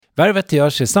Värvet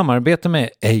görs i samarbete med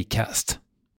Acast.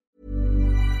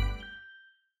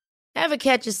 Ever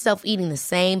catch yourself eating the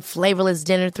same flavorless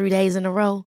dinner 3 days in a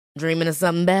row? Dreaming of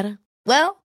something better? Well,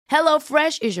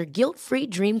 HelloFresh is your guilt-free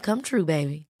dream come true,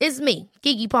 baby. It's me,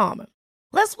 Keke Palmer.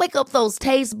 Let's wake up those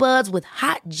taste buds with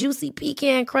hot, juicy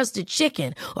pecan-crusted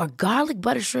chicken or garlic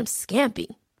butter shrimp scampi.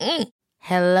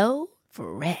 Hello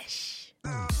Fresh.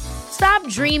 Stop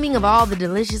dreaming of all the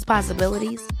delicious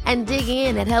possibilities and dig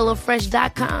in at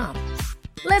HelloFresh.com.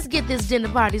 Let's get this dinner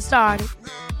party started.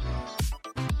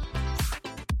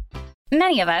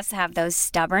 Many of us have those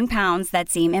stubborn pounds that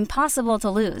seem impossible to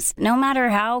lose, no matter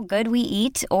how good we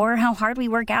eat or how hard we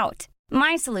work out.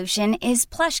 My solution is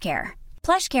PlushCare.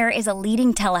 PlushCare is a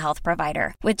leading telehealth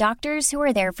provider with doctors who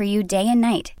are there for you day and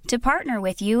night to partner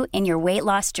with you in your weight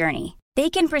loss journey. They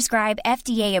can prescribe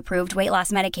FDA-approved weight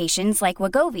loss medications like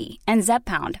Wegovy and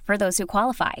Zepbound for those who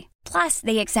qualify. Plus,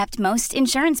 they accept most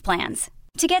insurance plans.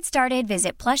 To get started,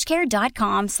 visit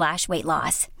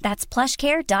plushcare.com/weightloss. That's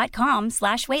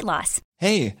plushcare.com/weightloss.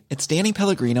 Hey, it's Danny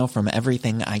Pellegrino from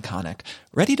Everything Iconic.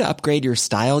 Ready to upgrade your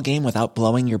style game without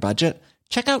blowing your budget?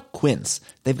 Check out Quince.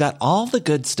 They've got all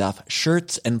the good stuff,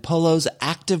 shirts and polos,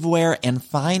 activewear, and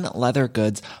fine leather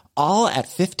goods, all at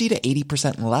 50 to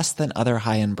 80% less than other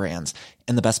high-end brands.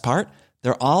 And the best part?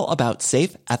 They're all about safe,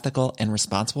 ethical, and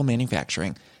responsible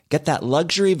manufacturing. Get that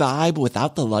luxury vibe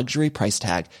without the luxury price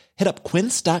tag. Hit up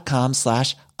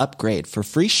quince.com/upgrade for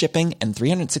free shipping and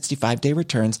 365-day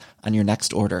returns on your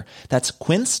next order. That's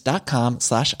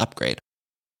quince.com/upgrade.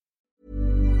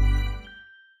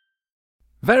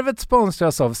 Värvet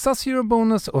sponsras av SAS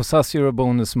Eurobonus och SAS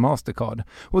Eurobonus Mastercard.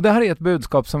 Och det här är ett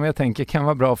budskap som jag tänker kan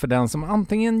vara bra för den som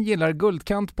antingen gillar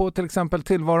guldkant på till exempel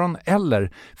tillvaron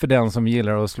eller för den som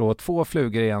gillar att slå 2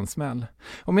 flugor i en smäll.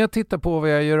 Om jag tittar på vad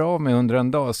jag gör av med under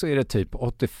en dag så är det typ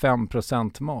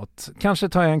 85% mat. Kanske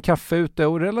tar jag en kaffe ute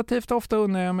och relativt ofta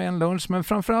unnar jag mig en lunch, men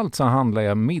framförallt så handlar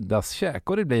jag middagskäk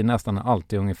och det blir nästan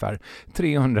alltid ungefär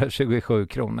 327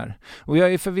 kronor. Och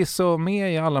jag är förvisso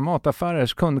med i alla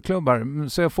mataffärers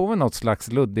kundklubbar så jag får väl något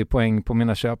slags luddig poäng på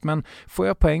mina köp, men får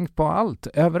jag poäng på allt,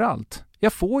 överallt?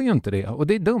 Jag får ju inte det och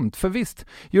det är dumt, för visst,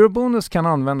 Eurobonus kan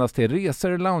användas till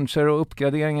resor, lounger och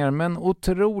uppgraderingar, men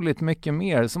otroligt mycket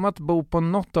mer, som att bo på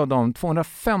något av de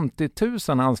 250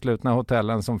 000 anslutna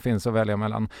hotellen som finns att välja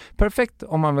mellan. Perfekt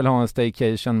om man vill ha en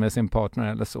staycation med sin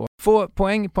partner eller så. Få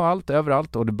poäng på allt,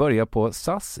 överallt, och det börjar på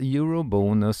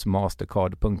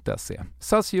SAS-Eurobonus-Mastercard.se.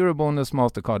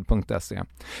 SAS-Eurobonus-Mastercard.se.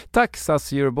 Tack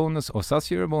SAS Eurobonus och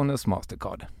SAS Eurobonus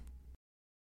Mastercard.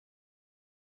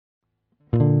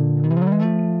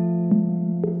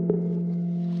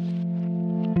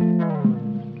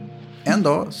 En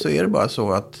dag så är det bara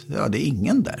så att det är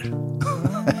ingen där.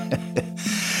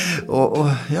 och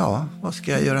ja, vad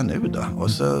ska jag göra nu då?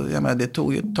 Och så, det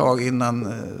tog ju ett tag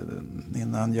innan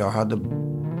jag hade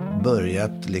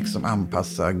börjat liksom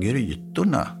anpassa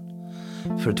grytorna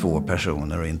för 2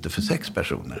 personer och inte för 6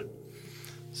 personer.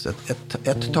 Så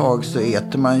ett tag så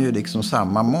äter man ju liksom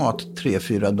samma mat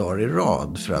 3-4 dagar i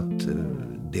rad för att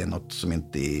det är något som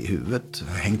inte i huvudet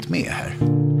har hängt med här.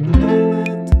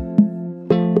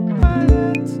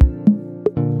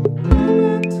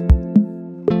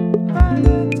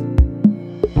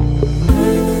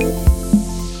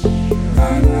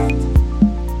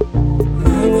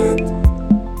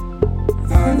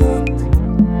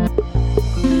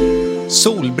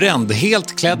 Solbränd,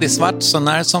 helt klädd i svart, så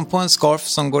när som på en scarf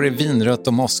som går i vinrött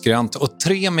och mossgrönt, och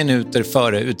 3 minuter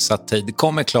före utsatt tid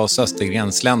kommer Claes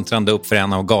Östergren släntrande upp för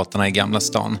en av gatorna i Gamla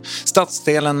stan.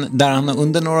 Stadsdelen där han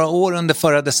under några år under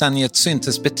förra decenniet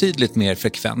syntes betydligt mer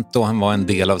frekvent då han var en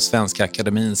del av Svenska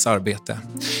Akademins arbete.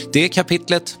 Det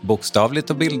kapitlet, bokstavligt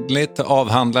och bildligt,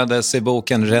 avhandlades i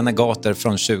boken Renegater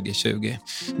från 2020.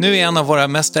 Nu är en av våra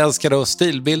mest älskade och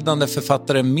stilbildande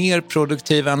författare mer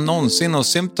produktiv än någonsin och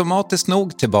symptomatiskt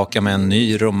nog tillbaka med en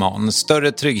ny roman.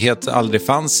 Större trygghet aldrig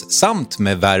fanns, samt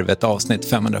med Värvet avsnitt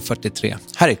 543.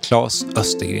 Här är Claes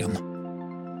Östergren.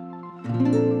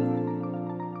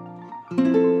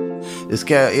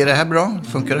 Är det här bra?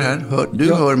 Funkar det här?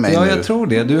 Hör mig nu? Ja, jag tror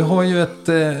det. Du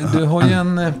har ju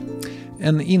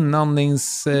en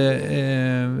inandnings...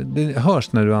 det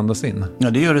hörs när du andas in. Ja,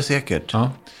 det gör det säkert.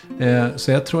 Ja.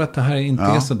 Så jag tror att det här inte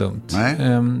är så dumt. Nej.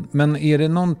 Men är det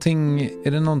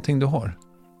någonting du har?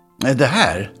 Det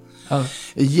här?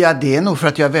 Ja, det är nog för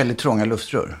att jag har väldigt trånga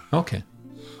luftrör. Okej.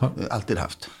 Alltid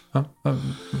haft.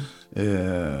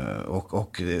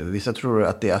 Och vissa tror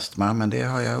att det är astma, men det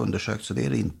har jag undersökt, så det är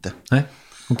det inte. Nej,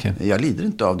 okej. Jag lider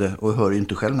inte av det och hör ju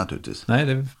inte själv naturligtvis.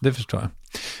 Nej, det förstår jag.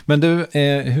 Men du,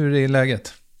 hur är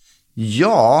läget?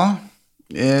 Ja,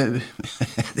 det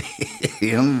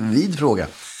är en vid fråga.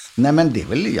 Nej, men det är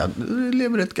väl, jag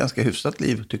lever ett ganska hyfsat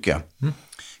liv tycker jag.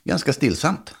 Ganska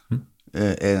stillsamt.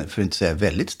 För att inte säga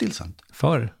väldigt stillsamt.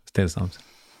 För stillsamt?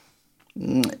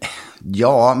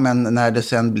 Ja, men när det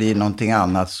sen blir någonting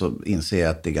annat så inser jag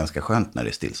att det är ganska skönt när det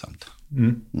är stillsamt.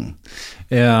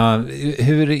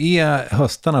 Hur är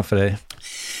höstarna för dig?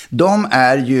 De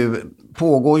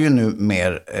pågår ju nu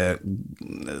mer,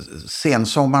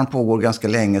 sensommaren pågår ganska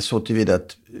länge så tillvida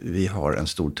att vi har en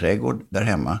stor trädgård där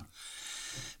hemma.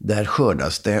 Där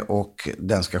skördas det och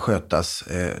den ska skötas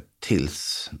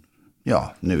tills,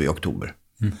 nu i oktober.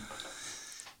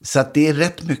 Så att det är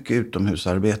rätt mycket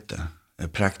utomhusarbete,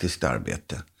 praktiskt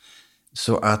arbete.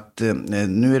 Så att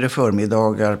nu är det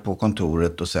förmiddagar på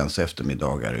kontoret och sen så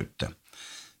eftermiddagar ute.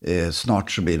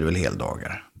 Snart så blir det väl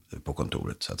heldagar på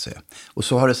kontoret så att säga. Och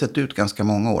så har det sett ut ganska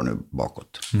många år nu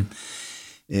bakåt.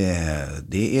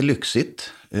 Det är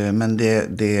lyxigt, men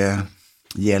det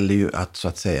gäller ju att så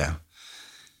att säga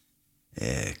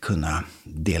kunna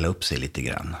dela upp sig lite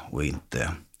grann och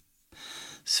inte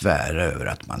svära över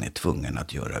att man är tvungen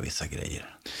att göra vissa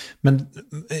grejer. Men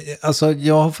alltså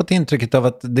jag har fått intrycket av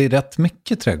att det är rätt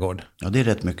mycket trädgård. Ja, det är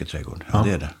rätt mycket trädgård. Ja,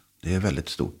 det är det. Det är väldigt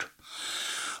stort.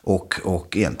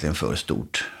 Och egentligen för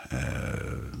stort.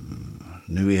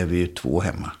 Nu är vi ju 2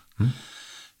 hemma.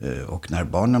 Och när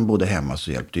barnen bodde hemma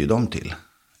så hjälpte ju de till.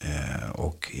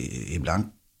 Och ibland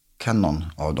kan någon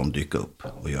av dem dyka upp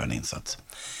och göra en insats.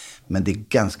 Men det är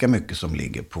ganska mycket som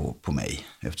ligger på mig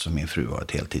eftersom min fru har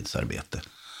ett heltidsarbete.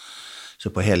 Så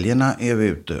på helgerna är vi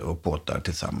ute och påtar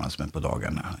tillsammans, men på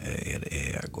dagarna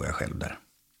går jag själv där.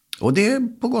 Och det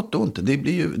är på gott och ont. Det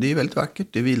är väldigt vackert,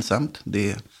 det är vilsamt,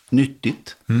 det är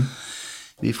nyttigt.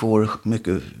 Vi får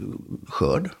mycket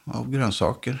skörd av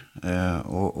grönsaker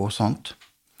och sånt.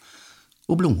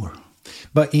 Och blommor.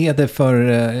 Vad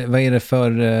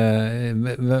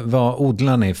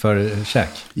odlar ni för käk?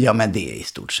 Ja, men det är i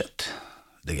stort sett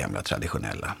det gamla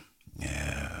traditionella.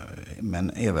 Men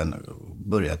även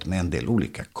börjat med en del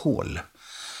olika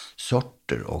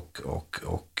kålsorter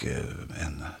och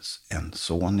en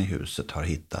son i huset har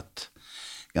hittat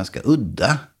ganska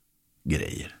udda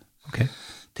grejer. Okay.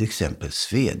 Till exempel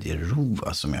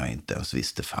svedjerova som jag inte ens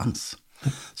visste fanns.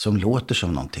 Som låter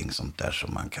som någonting sånt där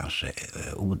som man kanske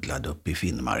odlade upp i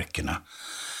Finnmarkerna.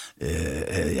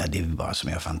 Det är bara som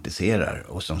jag fantiserar.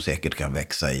 Och som säkert kan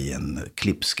växa i en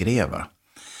klippskreva.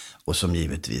 Och som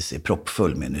givetvis är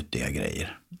proppfull med nyttiga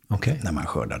grejer. Okay. När man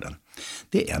skördar den.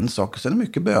 Det är en sak. Sen är det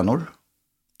mycket bönor.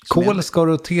 Kål ska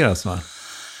roteras, va?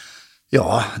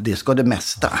 Ja, det ska det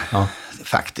mesta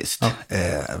faktiskt. Ja.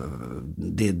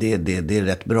 Det är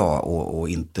rätt bra att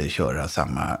inte köra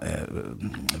samma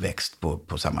växt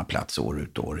på samma plats år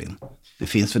ut och år in. Det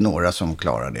finns väl några som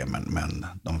klarar det, men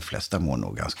de flesta mår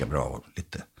nog ganska bra och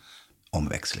lite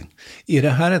omväxling. Är det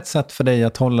här ett sätt för dig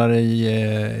att hålla dig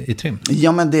i trim?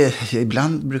 Ja, men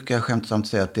ibland brukar jag skämtsamt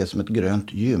säga att det är som ett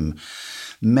grönt gym.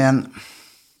 Men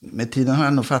med tiden har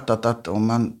jag nog fattat att om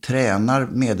man tränar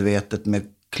medvetet med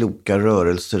kloka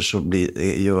rörelser så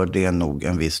gör det nog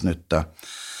en viss nytta.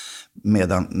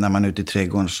 Medan när man är ute i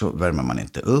trädgården så värmer man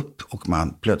inte upp och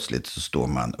plötsligt så står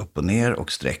man upp och ner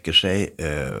och sträcker sig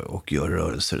och gör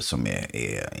rörelser som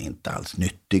är inte alls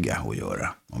nyttiga att göra,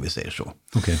 om vi säger så.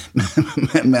 Okay.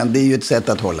 Men det är ju ett sätt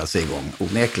att hålla sig igång,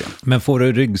 onekligen. Men får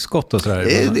du ryggskott och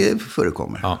sådär? Det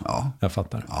förekommer. Ja, jag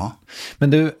fattar. Ja. Men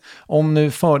du, om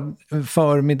nu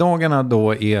förmiddagarna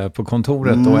då är på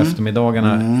kontoret och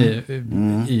eftermiddagarna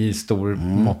i stor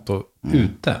mått och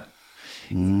ute.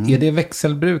 Är det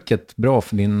växelbruket bra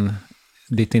för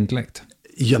ditt intellekt?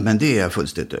 Ja, men det är jag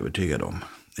fullständigt övertygad om.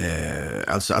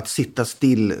 Alltså att sitta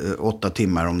still 8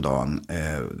 timmar om dagen,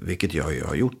 vilket jag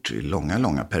har gjort i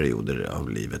långa perioder av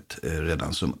livet,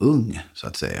 redan som ung så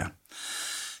att säga.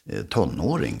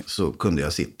 Tonåring så kunde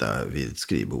jag sitta vid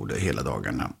skrivbordet hela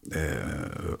dagarna.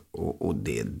 Och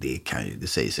det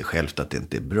säger sig självt att det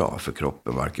inte är bra för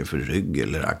kroppen, varken för rygg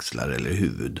eller axlar eller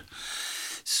huvud.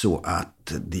 Så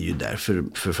att det är ju därför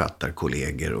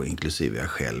författarkollegor och inklusive jag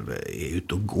själv är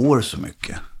ute och går så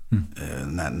mycket.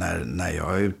 När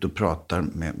jag är ute och pratar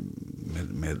med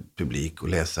publik och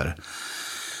läsare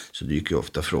så dyker ju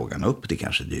ofta frågan upp. Det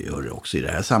kanske det gör också i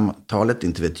det här samtalet,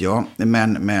 inte vet jag.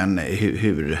 Men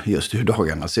hur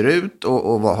dagarna ser ut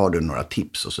och vad har du några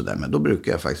tips och sådär. Men då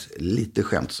brukar jag faktiskt lite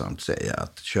skämtsamt säga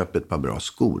att köp ett par bra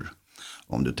skor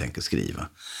om du tänker skriva.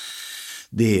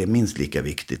 Det är minst lika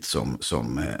viktigt som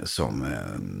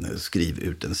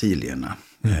skrivutensilierna.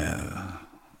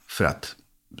 För att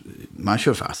man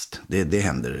kör fast. Det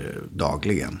händer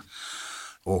dagligen.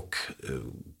 Och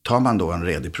tar man då en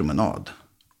redig promenad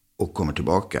och kommer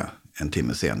tillbaka en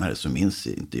timme senare så minns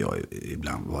inte jag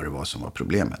ibland vad det var som var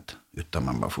problemet. Utan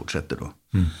man bara fortsätter då.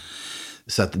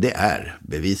 Så att det är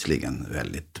bevisligen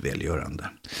väldigt välgörande.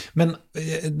 Men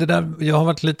det där, jag har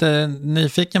varit lite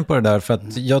nyfiken på det där, för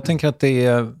att jag tänker att det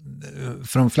är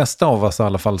för de flesta av oss i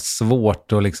alla fall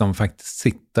svårt att liksom faktiskt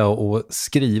sitta och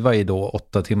skriva i då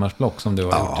 8 timmars block som du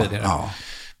har gjort tidigare. Ja.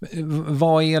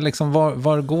 Vad är liksom,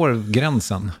 var går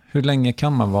gränsen? Hur länge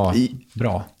kan man vara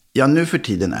bra? Ja, nu för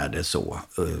tiden är det så.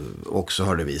 Också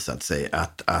har det visat sig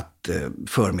att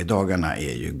förmiddagarna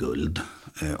är ju guld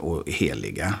och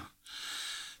heliga.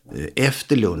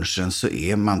 Efter lunchen så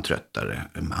är man tröttare.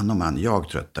 Jag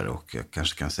tröttare, och jag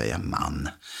kanske kan säga man.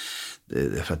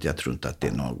 För att jag tror inte att det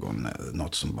är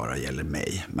något som bara gäller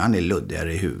mig. Man är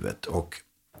luddigare i huvudet, och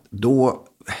då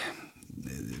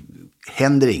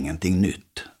händer ingenting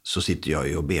nytt. Så sitter jag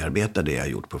ju och bearbetar det jag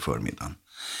gjort på förmiddagen.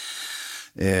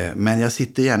 Men jag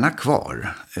sitter gärna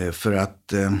kvar, för att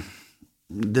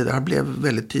det där blev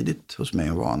väldigt tidigt hos mig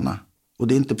en vana. Och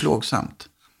det är inte plågsamt.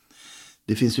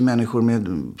 Det finns ju människor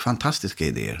med fantastiska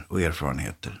idéer och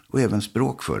erfarenheter, och även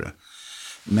språk för det.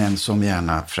 Men som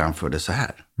gärna framför det så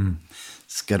här.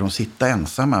 Ska de sitta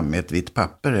ensamma med ett vitt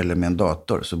papper eller med en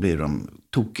dator, så blir de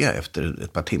tokiga efter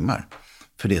ett par timmar.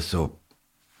 För det är så...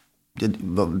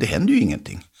 Det händer ju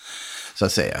ingenting, så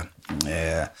att säga.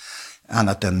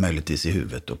 Annat än möjligtvis i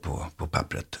huvudet och på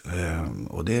pappret.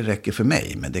 Och det räcker för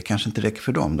mig, men det kanske inte räcker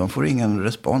för dem. De får ingen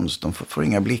respons, de får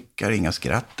inga blickar, inga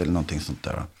skratt eller någonting sånt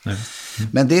där.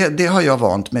 Men det har jag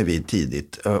vant mig vid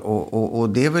tidigt. Och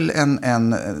det är väl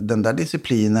den där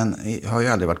disciplinen har ju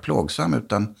aldrig varit plågsam,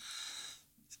 utan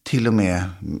till och med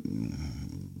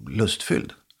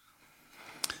lustfylld.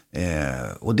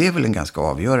 Och det är väl en ganska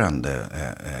avgörande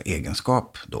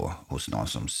egenskap då hos någon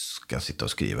som ska sitta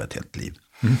och skriva ett helt liv.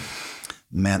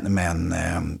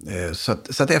 Så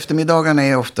att eftermiddagarna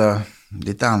är ofta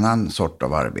lite annan sort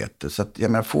av arbete. Så att,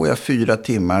 jag menar, får jag 4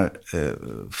 timmar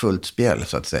fullt spjäll,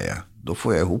 så att säga, då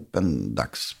får jag ihop en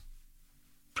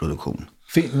dagsproduktion.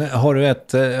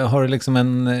 Har du liksom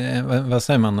vad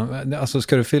säger man? Alltså,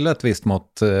 ska du fylla ett visst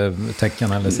mått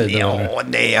tecken eller sidor? Ja,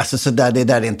 nej, alltså så där, det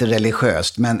där är inte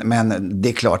religiöst. Men det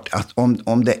är klart att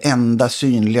om det enda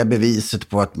synliga beviset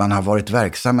på att man har varit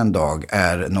verksam en dag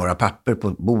är några papper på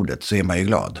bordet, så är man ju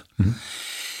glad.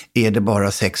 Är det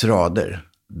bara 6 rader,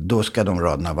 då ska de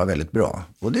raderna vara väldigt bra.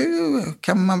 Och det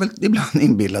kan man väl ibland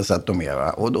inbilla sig att de är,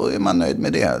 va? Och då är man nöjd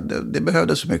med det. Det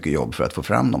behövdes så mycket jobb för att få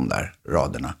fram de där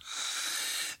raderna.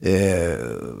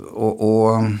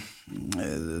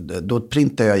 Då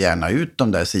printar jag gärna ut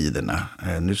de där sidorna.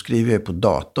 Nu skriver jag på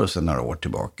dator sedan några år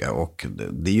tillbaka, och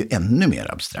det är ju ännu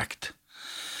mer abstrakt.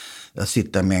 Jag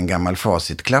sitter med en gammal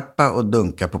facitklappa och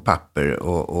dunkar på papper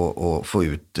och få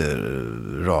ut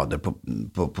rader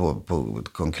på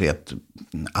ett konkret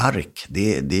ark.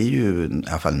 Det är ju i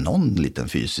alla fall någon liten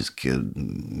fysisk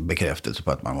bekräftelse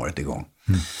på att man varit igång.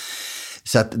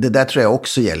 Så att det där tror jag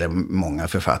också gäller många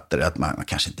författare, att man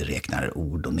kanske inte räknar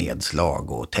ord och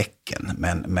nedslag och tecken,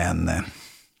 men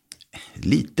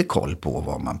lite koll på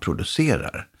vad man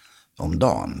producerar om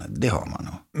dagen, det har man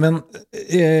nog. Men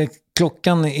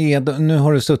klockan är, nu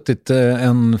har du suttit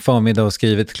en förmiddag och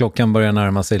skrivit, klockan börjar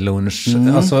närma sig lunch.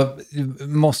 Alltså,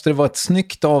 måste det vara ett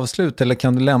snyggt avslut, eller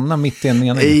kan du lämna mitt i en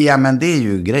mening? Ja, men det är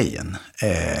ju grejen.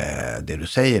 Det du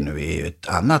säger nu är ju ett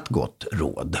annat gott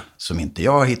råd som inte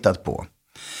jag har hittat på,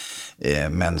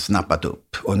 men snappat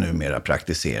upp och numera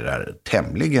praktiserar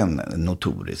tämligen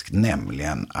notoriskt,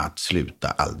 nämligen att sluta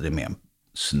aldrig med en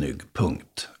snygg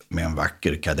punkt, med en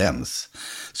vacker kadens.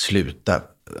 Sluta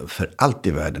för allt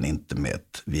i världen inte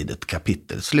vid ett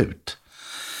kapitelslut.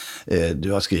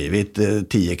 Du har skrivit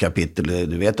 10 kapitel,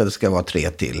 du vet att det ska vara 3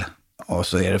 till. Och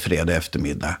så är det fredag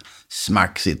eftermiddag.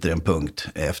 Smack sitter en punkt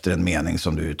efter en mening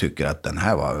som du tycker att den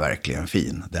här var verkligen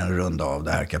fin. Den rundar av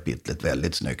det här kapitlet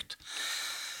väldigt snyggt.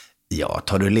 Ja,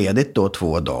 tar du ledigt då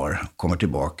 2 dagar, kommer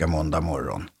tillbaka måndag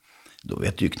morgon, då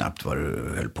vet du ju knappt vad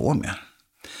du höll på med.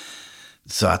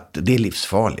 Så att det är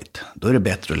livsfarligt. Då är det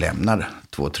bättre att lämna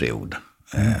 2-3 ord.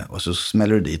 Och så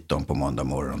smäller du dit dem på måndag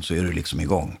morgon, så är du liksom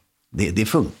igång. Det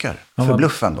funkar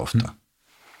förbluffande ofta.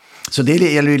 Så det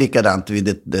gäller ju likadant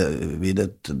vid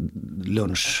ett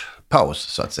lunchpaus,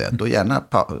 så att säga. Då gärna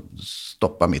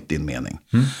stoppa mitt i en mening.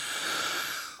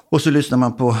 Och så lyssnar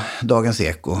man på Dagens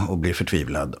Eko och blir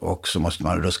förtvivlad. Och så måste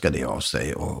man ruska det av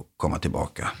sig och komma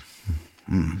tillbaka.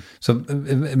 Så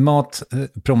mat,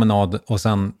 promenad och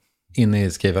sen in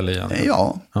i skrivarlyan?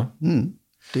 Ja.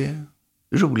 Det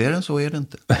roligare än så är det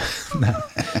inte.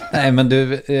 Nej, men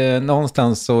du,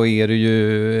 någonstans så är du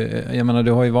ju, jag menar,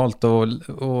 du har ju valt att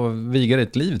viga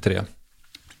ditt liv till det.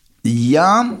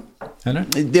 Ja, eller?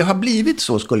 Det har blivit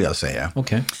så, skulle jag säga.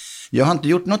 Okay. Jag har inte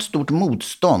gjort något stort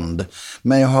motstånd,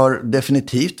 men jag har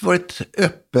definitivt varit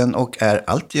öppen och är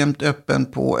alltjämt öppen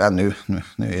på, nu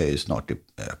är jag ju snart,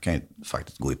 jag kan ju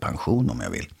faktiskt gå i pension om jag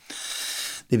vill.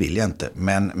 Det vill jag inte,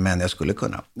 men jag skulle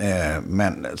kunna.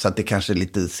 Så att det kanske är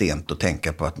lite sent att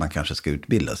tänka på att man kanske ska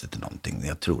utbilda sig till någonting.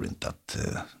 Jag tror inte att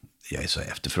jag är så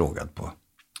efterfrågad på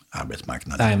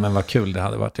arbetsmarknaden. Nej, men vad kul det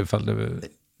hade varit ifall du...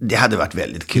 Det hade varit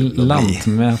väldigt kul att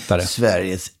lantmätare. Bli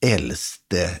Sveriges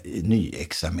äldste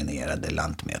nyexaminerade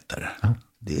lantmätare. Ja.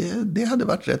 Det hade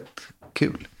varit rätt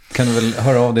kul. Kan du väl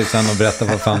höra av dig sen och berätta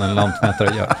vad fan en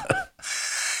lantmätare gör?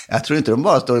 Jag tror inte de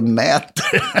bara står och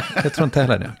mäter. Jag tror inte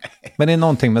heller det. Men det är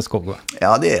någonting med skog, va?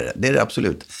 Ja, det är det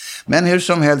absolut. Men hur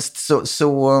som helst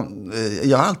så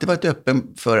jag har alltid varit öppen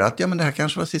för att men det här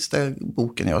kanske var sista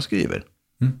boken jag skriver.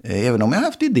 Även om jag har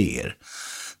haft idéer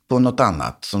på något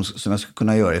annat som jag skulle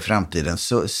kunna göra i framtiden.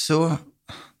 Så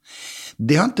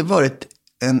det har inte varit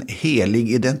en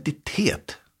helig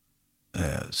identitet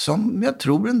som jag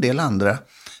tror en del andra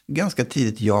ganska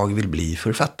tidigt jag vill bli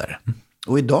författare.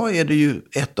 Och idag är det ju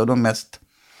ett av de mest,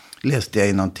 läste jag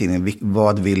i någon tidning,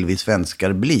 vad vill vi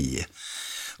svenskar bli?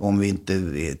 Om vi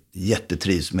inte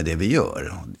jättetrivs med det vi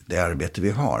gör, det arbete vi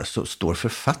har, så står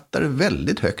författare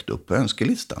väldigt högt upp på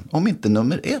önskelistan. Om inte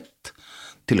nummer 1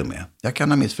 till och med. Jag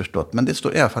kan ha missförstått, men det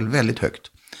står i alla fall väldigt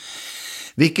högt.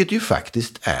 Vilket ju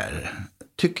faktiskt är,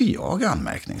 tycker jag,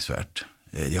 anmärkningsvärt.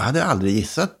 Jag hade aldrig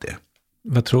gissat det.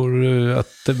 Vad tror du att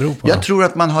det beror på? Jag tror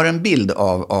att man har en bild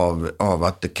av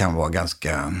att det kan vara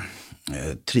ganska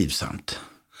trivsamt.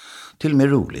 Till och med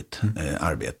roligt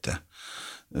arbete.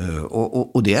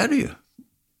 Och det är det ju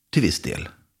till viss del.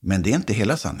 Men det är inte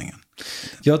hela sanningen.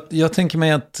 Jag tänker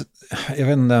mig att, jag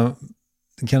vet inte,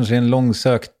 kanske en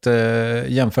långsökt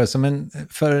jämförelse, men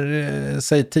för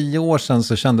säg 10 år sedan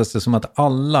så kändes det som att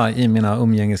alla i mina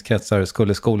umgängeskretsar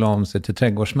skulle skola om sig till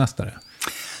trädgårdsmästare.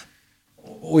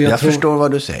 Och jag förstår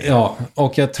vad du säger. Ja,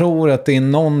 och jag tror att det är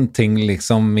någonting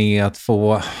liksom med att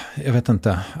få, jag vet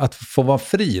inte, att få vara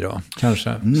fri då,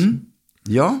 kanske.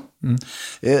 Ja,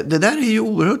 det där är ju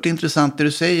oerhört intressant det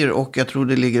du säger, och jag tror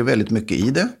det ligger väldigt mycket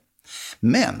i det.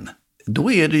 Men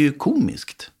då är det ju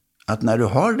komiskt att när du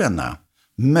har denna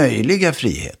möjliga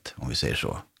frihet, om vi säger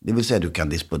så, det vill säga du kan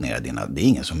disponera dina, det är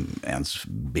ingen som ens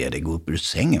ber dig gå upp ur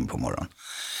sängen på morgonen,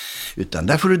 utan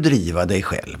där får du driva dig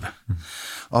själv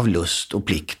av lust och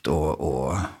plikt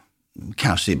och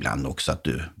kanske ibland också att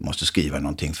du måste skriva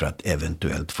någonting för att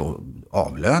eventuellt få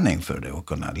avlöning för det och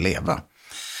kunna leva.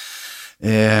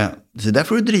 Så där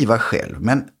får du driva själv.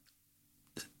 Men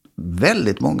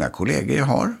väldigt många kollegor jag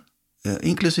har,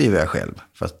 inklusive jag själv,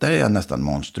 fast där är jag nästan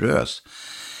monstruös,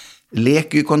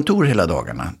 leker ju kontor hela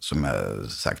dagarna, som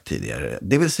jag sagt tidigare.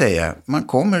 Det vill säga, man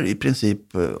kommer i princip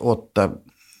 8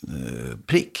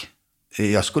 prick.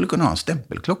 Jag skulle kunna ha en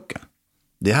stämpelklocka.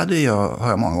 Det har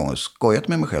jag många gånger skojat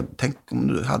med mig själv. Tänk om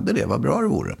du hade det, vad bra det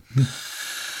vore.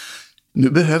 Nu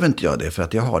behöver inte jag det för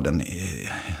att jag har den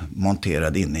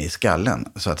monterad inne i skallen,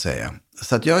 så att säga.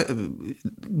 Så att jag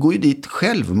går ju dit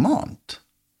självmant.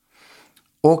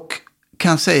 Och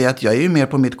kan säga att jag är ju mer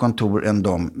på mitt kontor än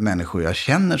de människor jag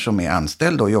känner som är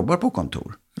anställda och jobbar på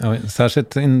kontor. Ja,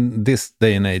 särskilt in this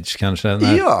day and age kanske,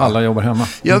 när alla jobbar hemma.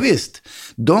 Ja visst.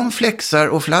 De flexar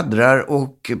och fladdrar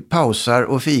och pausar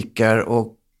och fikar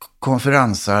och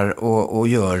konferensar och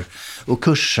gör och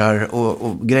kursar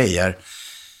och grejer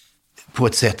på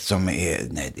ett sätt som är,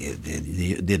 nej,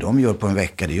 det de gör på en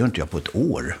vecka, det gör inte jag på ett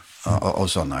år av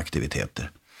sådana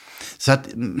aktiviteter. Så att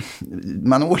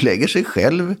man ålägger sig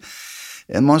själv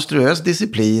en monstruös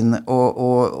disciplin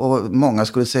och många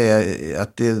skulle säga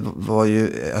att det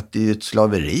är ett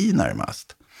slaveri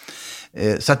närmast.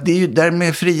 Så att det är ju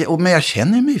därmed fri, men jag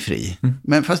känner mig fri.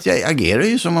 Men fast jag agerar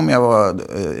ju som om jag var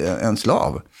en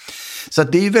slav. Så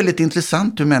att det är ju väldigt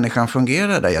intressant hur människan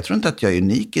fungerar där. Jag tror inte att jag är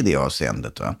unik i det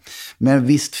avseendet. Va? Men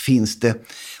visst finns det,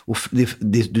 och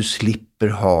du slipper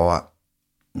ha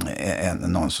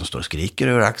någon som står och skriker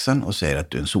över axeln och säger att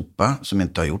du är en sopa som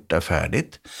inte har gjort det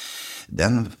färdigt.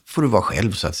 Den får du vara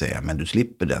själv, så att säga, men du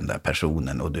slipper den där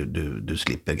personen och du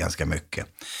slipper ganska mycket.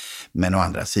 Men å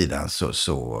andra sidan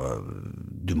så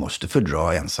du måste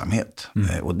fördra ensamhet.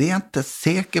 Och det är jag inte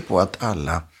säker på att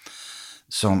alla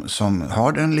som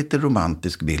har en lite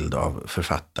romantisk bild av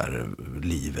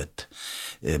författarlivet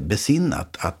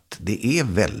besinnat att det är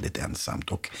väldigt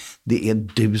ensamt, och det är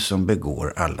du som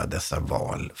begår alla dessa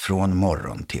val från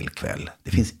morgon till kväll.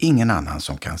 Det finns ingen annan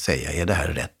som kan säga, är det här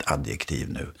rätt adjektiv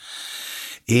nu?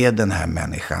 Är den här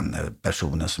människan,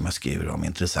 personen som jag skriver om,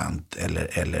 intressant,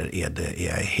 eller är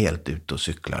jag helt ute och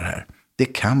cyklar här? Det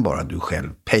kan bara du själv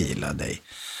pejla dig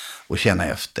och känna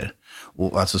efter.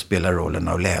 Och alltså spela rollen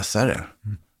av läsare.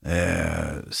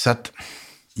 Så att,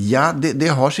 ja, det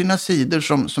har sina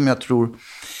sidor som jag tror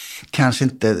kanske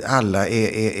inte alla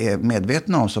är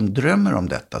medvetna om som drömmer om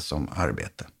detta som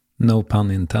arbete. No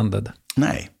pun intended.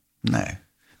 Nej.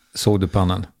 Såg du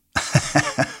pannen?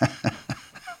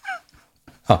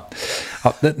 Ja,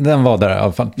 den var där i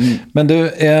alla fall. Men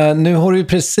du, nu har du ju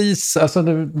precis, alltså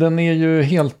den är ju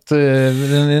helt,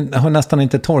 den har nästan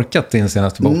inte torkat din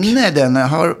senaste bok. Nej, den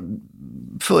har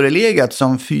förelegat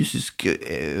som fysisk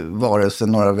varelse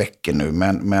några veckor nu,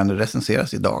 men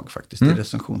recenseras idag faktiskt. Det är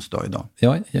recensionsdag idag.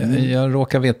 Ja, jag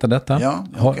råkar veta detta. Ja,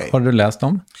 okay. Har du läst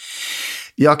dem?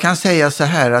 Jag kan säga så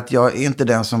här att jag är inte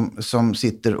den som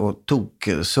sitter och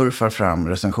surfar fram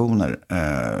recensioner.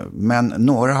 Men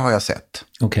några har jag sett.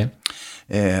 Okej.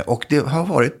 Och det har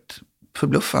varit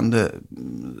förbluffande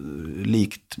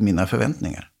likt mina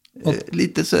förväntningar.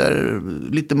 Lite så här,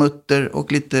 lite mutter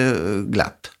och lite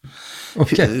glatt.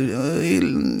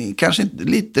 Okay. Kanske inte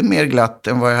lite mer glatt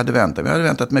än vad jag hade väntat. Jag hade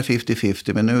väntat med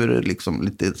 50-50, men nu är det liksom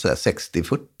lite så här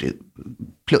 60-40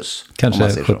 plus. Kanske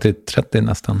 70-30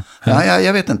 nästan. Ja,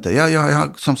 jag vet inte.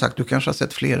 Jag, som sagt, du kanske har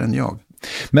sett fler än jag.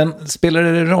 Men spelar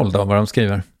det roll då vad de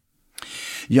skriver?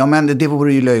 Ja, men det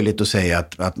vore ju löjligt att säga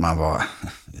att man var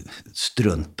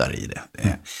struntar i det.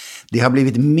 Det har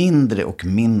blivit mindre och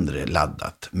mindre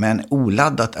laddat. Men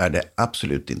oladdat är det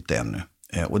absolut inte ännu.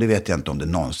 Och det vet jag inte om det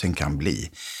någonsin kan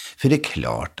bli. För det är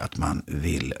klart att man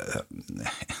vill,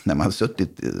 när man har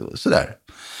suttit sådär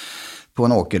på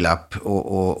en åkerlapp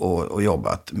och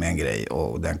jobbat med en grej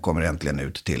och den kommer äntligen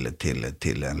ut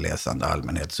till en läsande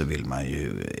allmänhet, så vill man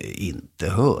ju inte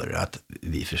höra att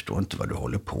vi förstår inte vad du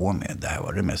håller på med. Det här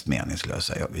var det mest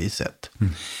meningslösa vi sett.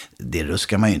 Det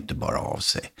ruskar man ju inte bara av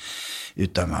sig.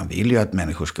 Utan man vill ju att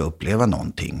människor ska uppleva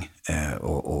någonting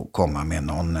och komma med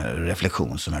någon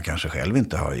reflektion som jag kanske själv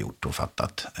inte har gjort och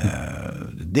fattat.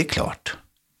 Det är klart.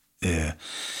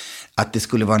 Att det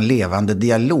skulle vara en levande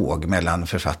dialog mellan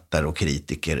författare och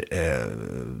kritiker,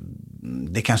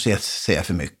 det kanske är att säga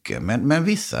för mycket. Men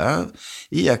vissa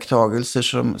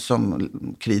iakttagelser som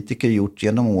kritiker gjort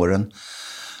genom åren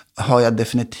har jag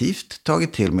definitivt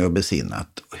tagit till mig och besinnat.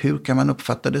 Hur kan man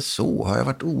uppfatta det så? Har jag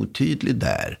varit otydlig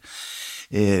där?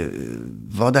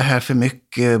 Var det här för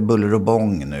mycket buller och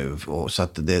bång nu, och så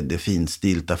att det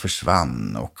finstilta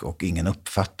försvann och ingen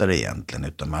uppfattar det egentligen,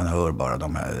 utan man hör bara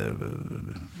de här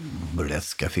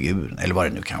burleska figurerna, eller vad det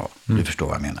nu kan vara. Du förstår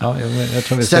vad jag menar. Ja, jag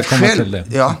tror vi ska komma till det.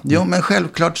 Ja, jo, men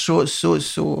självklart så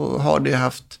har det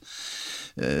haft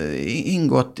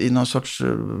ingått i någon sorts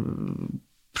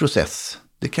process.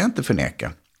 Det kan jag inte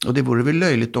förneka. Och det vore väl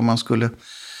löjligt om man skulle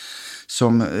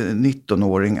som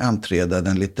 19-åring anträda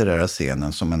den litterära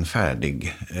scenen som en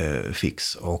färdig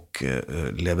fix och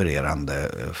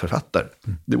levererande författare.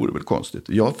 Det vore väl konstigt.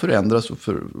 Jag förändras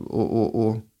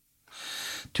och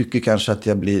tycker kanske att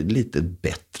jag blir lite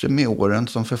bättre med åren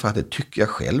som författare. Tycker jag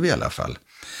själv i alla fall.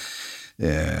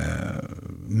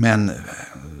 Men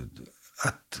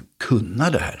att kunna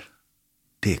det här,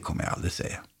 det kommer jag aldrig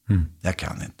säga. Jag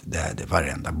kan inte. Det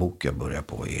varenda bok jag börjar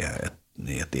på är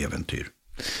ett äventyr.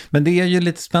 Men det är ju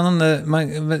lite spännande.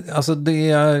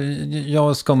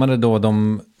 Jag skummade då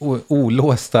de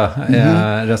olåsta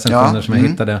recensioner som jag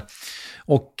hittade.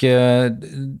 Och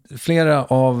flera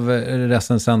av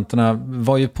recensenterna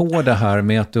var ju på det här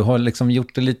med att du har liksom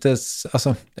gjort det lite...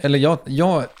 Alltså, eller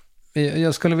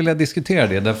jag skulle vilja diskutera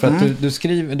det. Därför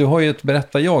att du har ju ett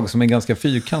berättarjag som är ganska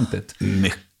fyrkantigt.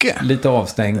 Mycket. Lite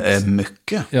avstängt.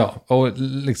 Mycket. Ja, och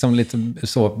liksom lite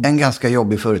så... En ganska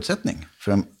jobbig förutsättning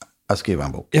för att skriva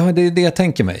en bok. Ja, det är det jag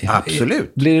tänker mig.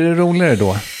 Absolut. Blir det roligare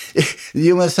då?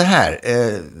 Jo, men så här.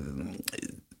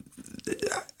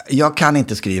 Jag kan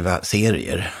inte skriva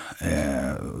serier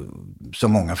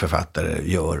som många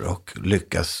författare gör och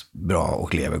lyckas bra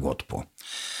och lever gott på.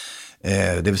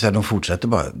 Det vill säga, de fortsätter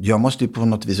bara. Jag måste ju på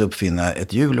något vis uppfinna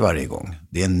ett hjul varje gång.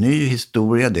 Det är en ny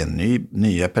historia, det är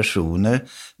nya personer,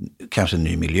 kanske en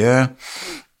ny miljö,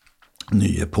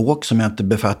 ny epok som jag inte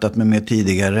befattat mig med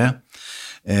tidigare.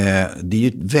 Det är ju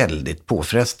ett väldigt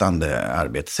påfrestande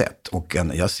arbetssätt, och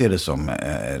jag ser det som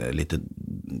lite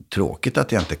tråkigt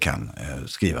att jag inte kan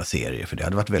skriva serier, för det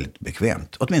hade varit väldigt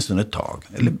bekvämt, åtminstone ett tag,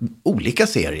 eller olika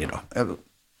serier då,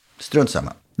 strunt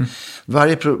samma.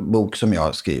 Varje bok som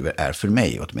jag skriver är för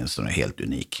mig åtminstone helt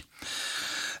unik,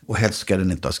 och helst ska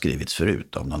den inte ha skrivits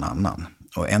förut av någon annan,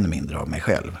 och än mindre av mig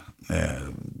själv.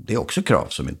 Det är också krav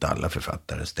som inte alla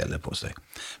författare ställer på sig,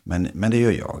 men det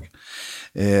gör jag.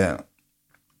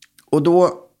 Och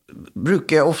då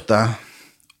brukar jag ofta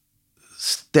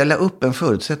ställa upp en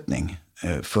förutsättning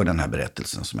för den här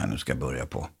berättelsen som jag nu ska börja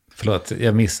på. Förlåt,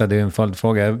 jag missade en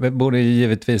följdfråga. Jag borde ju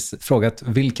givetvis frågat,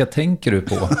 vilka tänker du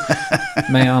på?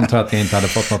 Men jag antar att jag inte hade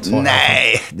fått något svar.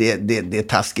 Nej, det är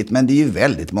taskigt. Men det är ju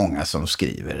väldigt många som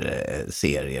skriver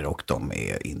serier och de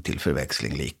är intill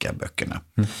förväxling lika böckerna.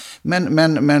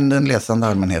 Men den läsande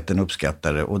allmänheten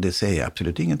uppskattar det och det säger jag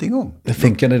absolut ingenting om. Det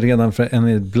funkade redan för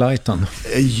Enid Blyton.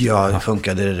 Ja, det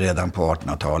funkade redan på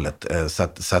 1800-talet.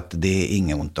 Så att det är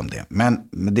inget ont om det. Men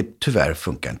det, tyvärr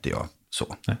funkar inte jag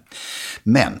så. Nej.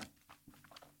 Men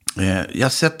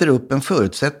jag sätter upp en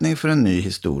förutsättning för en ny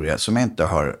historia som jag inte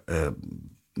har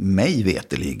mig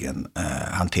veteligen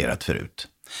hanterat förut.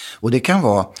 Och det kan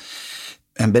vara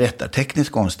en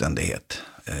berättarteknisk omständighet.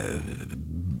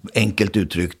 Enkelt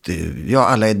uttryckt, ja,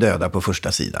 alla är döda på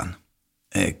första sidan.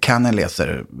 Kan en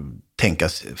läsare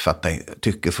tänkas fatta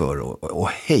tycke för och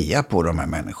heja på de här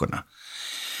människorna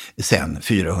sen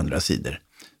 400 sidor.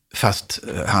 Fast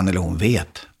han eller hon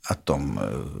vet att de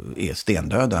är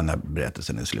stendöda när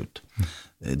berättelsen är slut.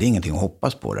 Det är ingenting att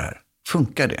hoppas på det här.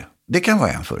 Funkar det? Det kan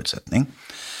vara en förutsättning.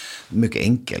 Mycket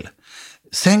enkel.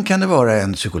 Sen kan det vara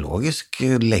en psykologisk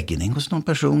läggning hos någon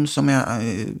person som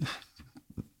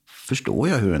förstår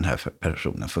jag hur den här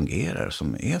personen fungerar,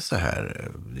 som är så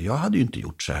här. Jag hade ju inte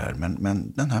gjort så här,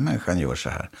 men den här människan gör så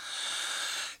här.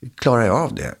 Klarar jag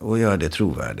av det och gör det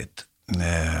trovärdigt?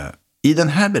 I den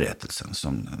här berättelsen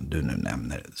som du nu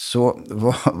nämner så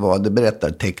var det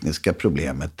berättartekniska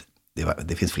problemet,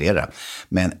 det finns flera,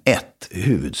 men ett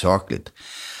huvudsakligt.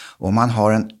 Om man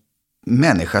har en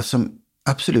människa som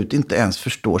absolut inte ens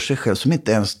förstår sig själv, som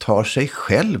inte ens tar sig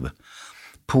själv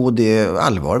på det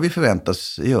allvar vi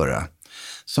förväntas göra,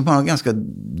 som har en ganska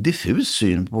diffus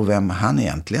syn på vem han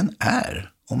egentligen är.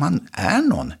 Om han är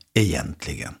någon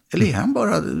egentligen. Eller är han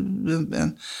bara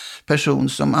en person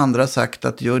som andra sagt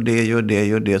att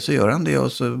gör det, så gör han det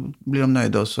och så blir de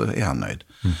nöjda och så är han nöjd.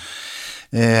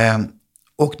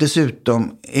 Och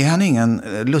dessutom är han ingen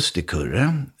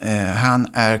lustigkurre. Han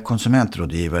är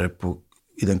konsumentrådgivare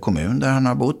i den kommun där han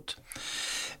har bott.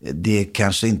 Det är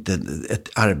kanske inte ett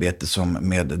arbete som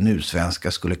med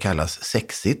nusvenska skulle kallas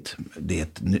sexigt. Det är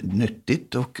ett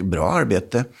nyttigt och bra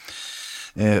arbete.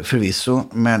 Förvisso,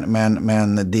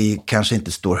 men det kanske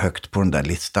inte står högt på den där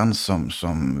listan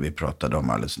som vi pratade om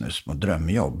alldeles nyss på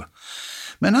drömjobb.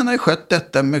 Men han har skött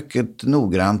detta mycket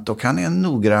noggrant och han är en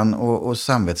noggrann och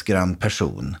samvetsgrann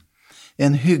person.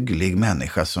 En hygglig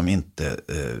människa som inte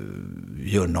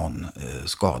gör någon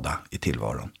skada i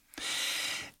tillvaron.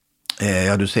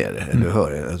 Ja, du ser det, du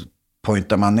hör det.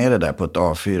 Pointar man ner det där på ett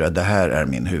A4, det här är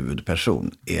min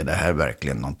huvudperson. Är det här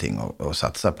verkligen någonting att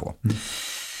satsa på?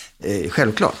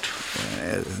 Självklart.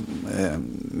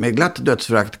 Med glatt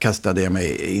dödsförakt kastade jag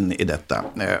mig in i detta.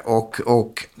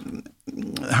 Och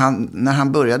när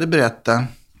han började berätta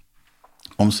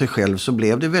om sig själv så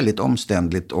blev det väldigt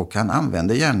omständligt och han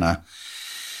använde gärna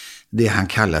det han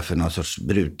kallar för någon sorts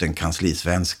bruten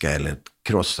kanslisvenska eller ett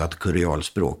krossat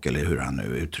kurialspråk eller hur han nu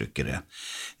uttrycker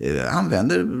det.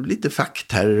 Använder lite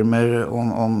facktermer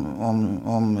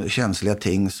om känsliga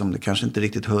ting som det kanske inte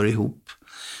riktigt hör ihop.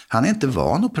 Han är inte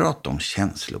van att prata om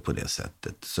känslor på det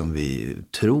sättet som vi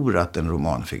tror att en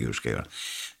romanfigur ska göra.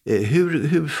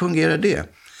 Hur fungerar det?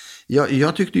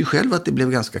 Jag tyckte ju själv att det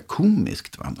blev ganska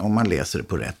komiskt, va? Om man läser det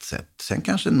på rätt sätt. Sen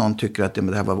kanske någon tycker att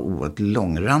det här var oerhört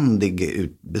långrandig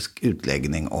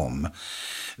utläggning om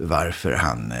varför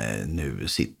han nu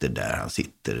sitter där han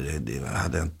sitter. Det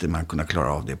hade inte man kunnat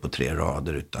klara av det på 3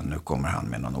 rader utan nu kommer han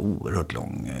med någon oerhört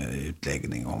lång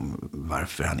utläggning om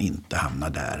varför han inte hamnar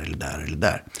där eller där eller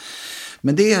där.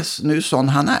 Men det är nu sån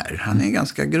han är. Han är en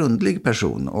ganska grundlig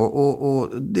person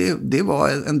och det var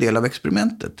en del av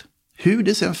experimentet. Hur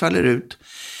det sen faller ut.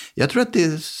 Jag tror att det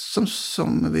är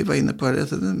som vi var inne på.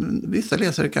 Vissa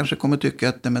läsare kanske kommer tycka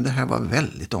att nej, men det här var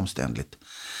väldigt omständligt.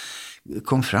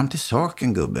 Kom fram till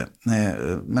saken, gubbe.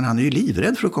 Men han är ju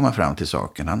livrädd för att komma fram till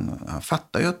saken. Han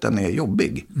fattar ju att den är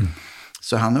jobbig.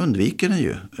 Så han undviker den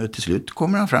ju. Till slut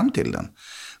kommer han fram till den.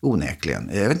 Onäkligen.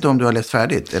 Jag vet inte om du har läst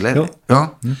färdigt, eller?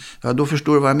 Ja. Ja, då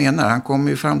förstår du vad jag menar. Han kommer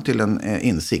ju fram till en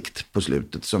insikt på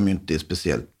slutet som ju inte är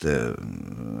speciellt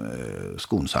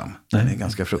skonsam. Den är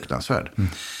ganska fruktansvärd.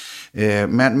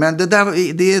 Men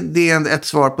det är ett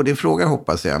svar på din fråga,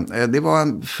 hoppas jag. Det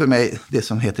var för mig det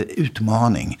som heter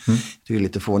utmaning. Det är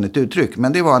lite fånigt uttryck,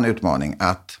 men det var en utmaning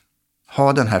att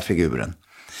ha den här figuren.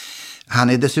 Han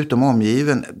är dessutom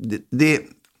omgiven.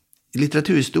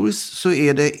 Litteraturhistoriskt så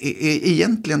är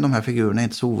egentligen de här figurerna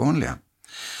inte så ovanliga.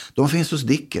 De finns hos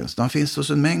Dickens, de finns hos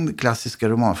en mängd klassiska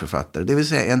romanförfattare. Det vill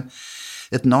säga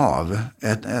ett nav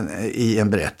i en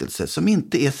berättelse som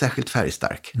inte är särskilt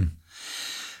färgstark.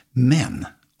 Men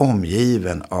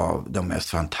omgiven av de mest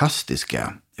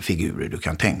fantastiska figurer du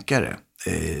kan tänka dig.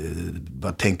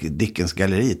 Bara tänk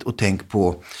Dickens-galleriet och tänk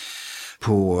på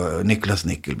Nicholas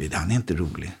Nickleby. Han är inte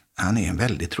rolig. Han är en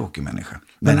väldigt tråkig människa.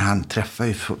 Men han träffar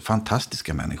ju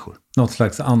fantastiska människor. Något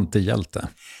slags antihjälte.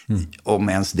 Om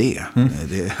ens det.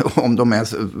 Om de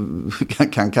ens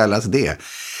kan kallas det.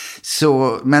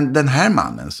 Men den här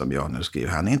mannen som jag nu skriver,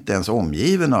 han är inte ens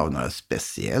omgiven av några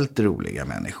speciellt roliga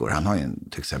människor. Han har ju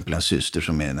till exempel en syster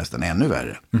som är nästan ännu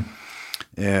värre.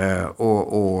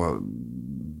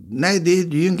 Nej, det är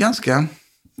ju en ganska,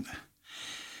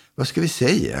 vad ska vi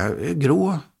säga,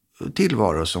 grå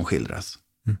tillvaro som skildras.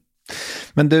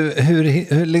 Men du,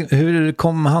 hur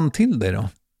kom han till dig då?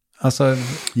 Alltså...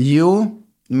 Jo,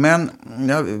 men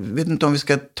jag vet inte om vi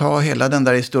ska ta hela den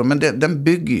där historien, men den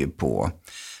bygger ju på,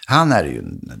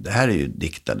 det här är ju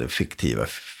diktade fiktiva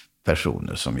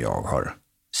personer som jag har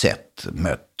sett,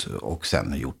 mött och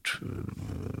sen gjort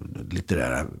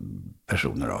litterära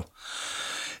personer av.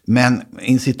 Men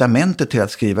incitamentet till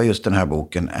att skriva just den här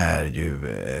boken är ju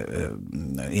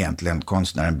egentligen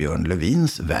konstnären Björn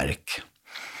Lövins verk.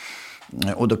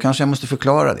 Och då kanske jag måste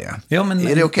förklara det. Ja, men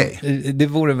är det okej? Det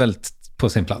vore väl på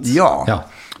sin plats. Ja.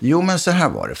 Jo, men så här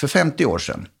var det. För 50 år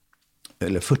sedan,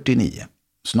 eller 49,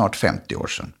 snart 50 år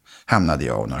sedan, hamnade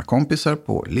jag och några kompisar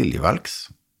på Liljevalchs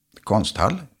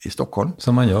konsthall i Stockholm.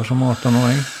 Som man gör som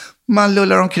 18-åring. Man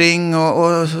lullar omkring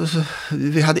och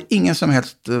vi hade ingen som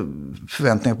helst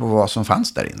förväntningar på vad som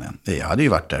fanns där inne. Jag hade ju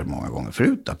varit där många gånger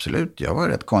förut, absolut. Jag var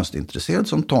rätt konstintresserad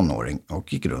som tonåring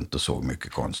och gick runt och såg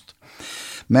mycket konst.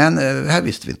 Men här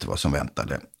visste vi inte vad som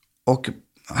väntade. Och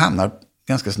hamnar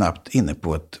ganska snabbt inne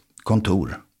på ett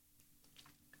kontor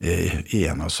i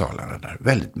en av salarna där.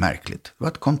 Väldigt märkligt. Det var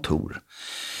ett kontor.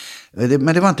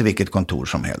 Men det var inte vilket kontor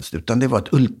som helst, utan det var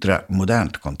ett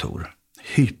ultramodernt kontor.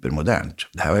 Hypermodernt.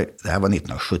 Det här var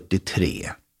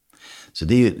 1973. Så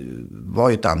det var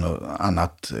ju ett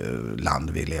annat land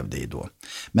vi levde i då.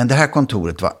 Men det här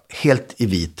kontoret var helt i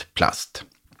vit plast.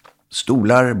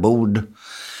 Stolar, bord,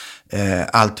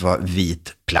 allt var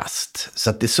vit plast. Så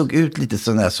att det såg ut lite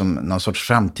sådär som någon sorts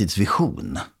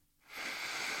framtidsvision.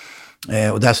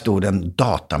 Och där stod en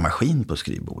datamaskin på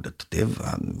skrivbordet. Det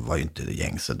var ju inte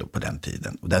gängse då på den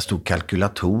tiden. Och där stod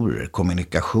kalkylatorer,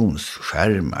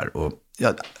 kommunikationsskärmar och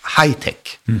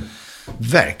high-tech.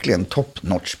 Verkligen top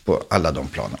notch på alla de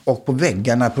planen. Och på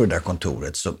väggarna på det där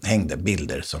kontoret så hängde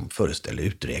bilder som föreställde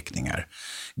uträkningar,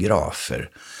 grafer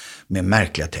med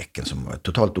märkliga tecken som var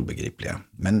totalt obegripliga.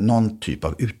 Men någon typ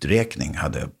av uträkning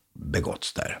hade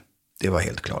begåtts där. Det var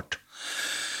helt klart.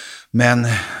 Men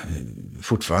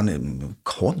fortfarande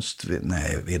konst,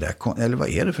 nej, eller vad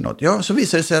är det för något? Ja, så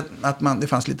visade det sig att det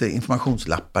fanns lite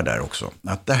informationslappar där också.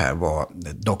 Att det här var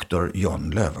Dr. John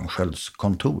Löwenskiölds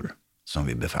kontor som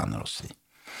vi befann oss i.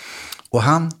 Och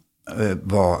han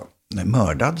var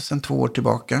mördad sedan 2 år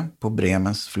tillbaka på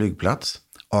Bremens flygplats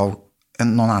av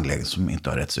någon anledning som inte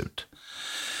har rätts ut.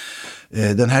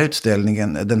 Den här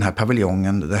utställningen, den här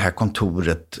paviljongen, det här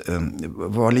kontoret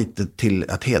var lite till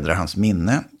att hedra hans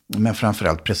minne. Men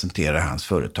framförallt presentera hans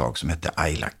företag som hette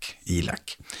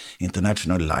ILAC,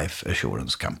 International Life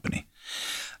Assurance Company.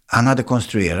 Han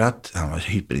var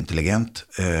hyperintelligent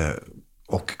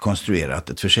och konstruerat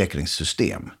ett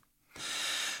försäkringssystem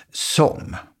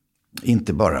som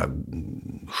inte bara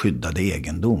skyddade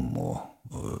egendom och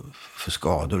för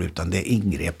skador, utan det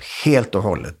ingrep helt och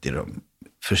hållet i de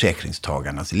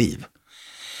försäkringstagarnas liv.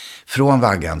 Från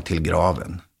vaggan till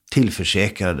graven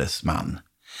tillförsäkrades man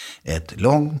ett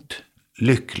långt,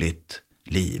 lyckligt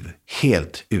liv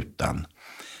helt utan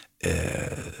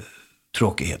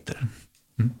tråkigheter.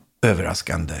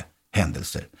 Överraskande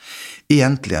händelser.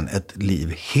 Egentligen ett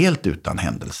liv helt utan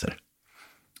händelser.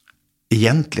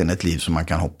 Egentligen ett liv som man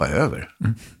kan hoppa över.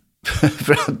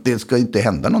 För att det ska inte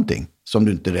hända någonting som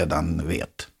du inte redan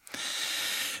vet.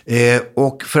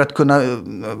 Och för att kunna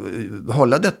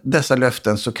hålla dessa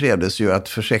löften så krävdes ju att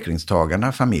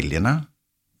försäkringstagarna, familjerna,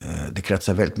 det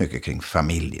kretsar väldigt mycket kring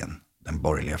familjen, den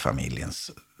borgerliga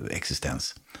familjens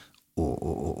existens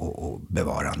och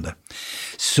bevarande.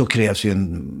 Så krävs ju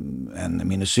en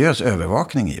minutiös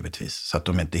övervakning givetvis, så att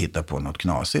de inte hittar på något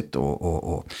knasigt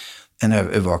och en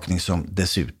övervakning som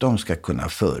dessutom ska kunna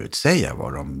förutsäga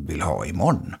vad de vill ha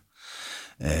imorgon.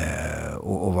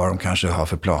 Och vad de kanske har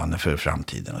för planer för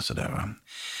framtiden och sådär, va?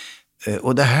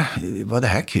 Och var det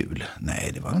här kul?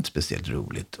 Nej, det var inte speciellt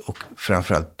roligt. Och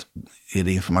framförallt är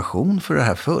det information för det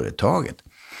här företaget.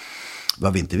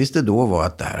 Vad vi inte visste då var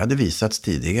att det här hade visats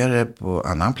tidigare på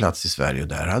annan plats i Sverige. Och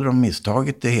där hade de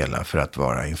misstagit det hela för att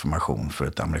vara information för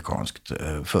ett amerikanskt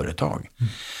företag.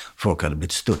 Folk hade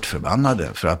blivit störtförbannade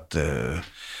för att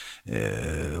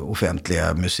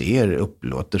offentliga museer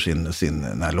upplåter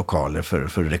sina lokaler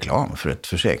för reklam för ett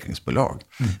försäkringsbolag.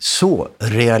 Så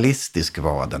realistisk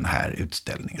var den här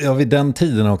utställningen. Ja, vid den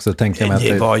tiden också tänker jag mig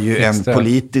att det var ju en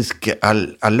politisk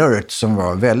alert som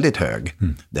var väldigt hög.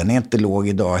 Den är inte låg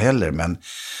idag heller,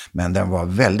 men den var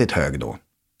väldigt hög då.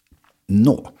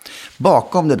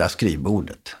 Bakom det där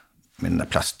skrivbordet med den där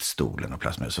plaststolen och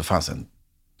plastmöss så fanns en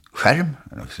skärm.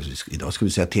 Idag skulle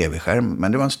vi säga tv-skärm,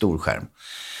 men det var en stor skärm.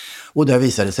 Och där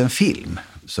visades en film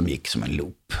som gick som en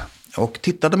loop. Och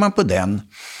tittade man på den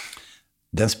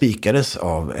spikades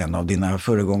av en av dina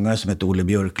föregångare som heter Olle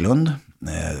Björklund,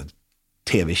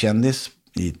 tv-kändis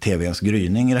i tvns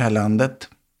gryning i det här landet.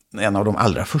 En av de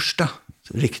allra första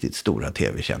riktigt stora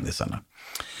tv-kändisarna.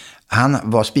 Han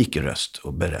var speakerröst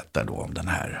och berättade då om den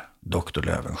här Dr.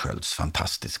 Löwenskiölds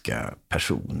fantastiska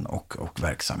person och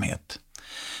verksamhet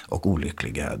och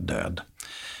olyckliga död.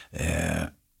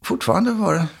 Fortfarande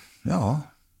var det,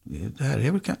 det här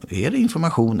är det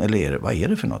information eller vad är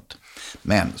det för något?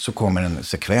 Men så kommer en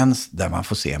sekvens där man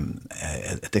får se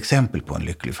ett exempel på en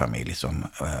lycklig familj som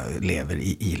lever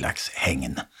i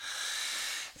Ilaxhägn.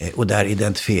 Och där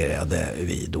identifierade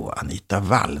vi då Anita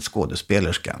Wall,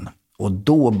 skådespelerskan. Och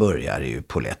då börjar ju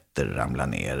poletter ramla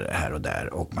ner här och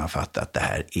där och man fattar att det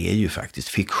här är ju faktiskt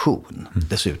fiktion.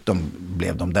 Dessutom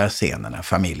blev de där scenerna,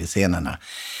 familjescenerna,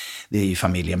 det är ju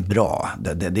familjen bra.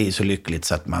 Det är så lyckligt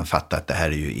så att man fattar att det här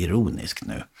är ju ironiskt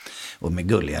nu. Och med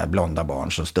gulliga blonda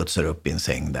barn som studsar upp i en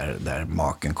säng där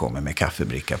maken kommer med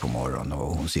kaffebricka på morgonen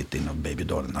och hon sitter i någon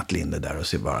babydoll-nattlinde där och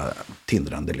ser bara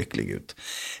tindrande lycklig ut.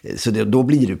 Så då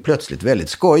blir det plötsligt väldigt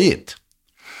skojigt.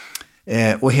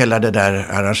 Och hela det där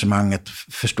arrangemanget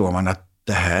förstår man att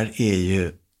det här är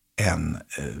ju en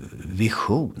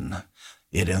vision.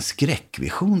 Är det en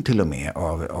skräckvision till och med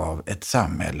av ett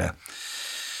samhälle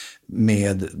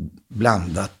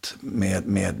blandat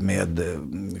med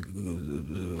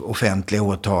offentliga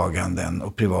åtaganden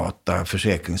och privata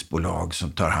försäkringsbolag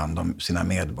som tar hand om sina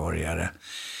medborgare.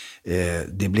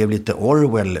 Det blev lite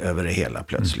Orwell över det hela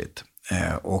plötsligt.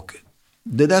 Och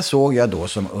det där såg jag då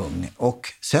som ung och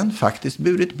sen faktiskt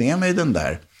burit med mig den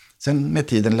där. Sen med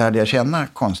tiden lärde jag känna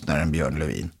konstnären Björn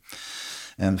Lövin.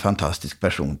 En fantastisk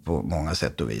person på många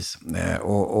sätt och vis.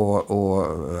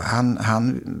 Och han,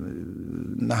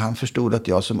 när han förstod att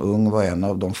jag som ung var en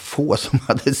av de få som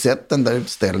hade sett den där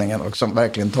utställningen och som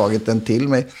verkligen tagit den till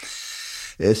mig,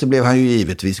 så blev han ju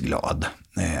givetvis glad.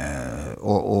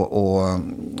 Och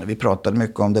vi pratade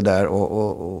mycket om det där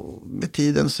och med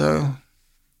tiden så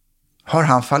har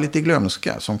han fallit i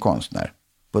glömska som konstnär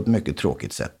på ett mycket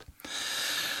tråkigt sätt.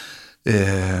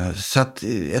 Så att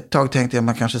ett tag tänkte jag att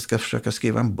man kanske ska försöka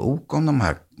skriva en bok om de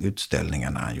här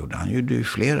utställningarna han gjorde. Han gjorde ju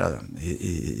flera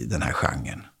i den här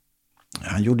genren.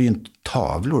 Han gjorde ju inte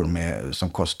tavlor som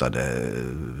kostade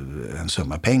en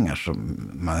summa pengar som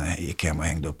man gick hem och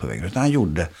hängde upp på väggen. Utan han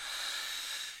gjorde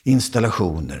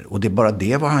installationer. Och det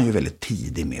var han ju väldigt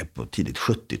tidig med på tidigt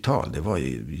 70-tal. Det var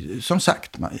ju, som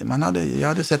sagt, jag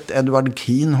hade sett Edward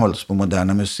Kienholz på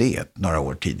Moderna Museet några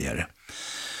år tidigare.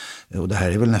 Och det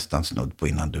här är väl nästan snudd på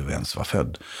innan du ens var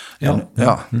född.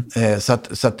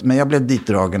 Men jag blev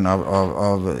ditdragen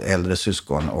av äldre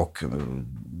syskon och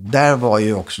där var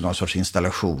ju också någon sorts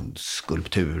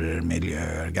installationsskulpturer,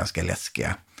 miljöer, ganska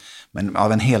läskiga. Men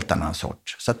av en helt annan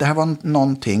sort. Så att det här var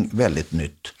någonting väldigt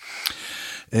nytt.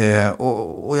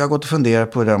 Och jag har gått och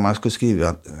funderat på det om man skulle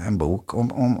skriva en bok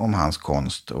om hans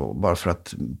konst. Och bara för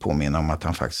att påminna om att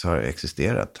han faktiskt har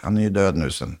existerat. Han är ju död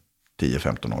nu sedan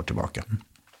 10-15 år tillbaka.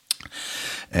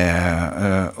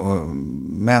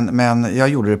 Men jag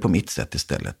gjorde det på mitt sätt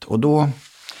istället. Och då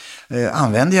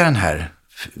använde jag den här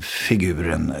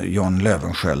figuren, John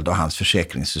Löwenskiöld och hans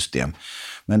försäkringssystem.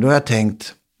 Men då har jag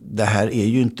tänkt, det här är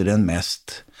ju inte den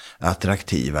mest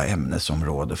attraktiva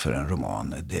ämnesområde för en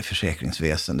roman. Det är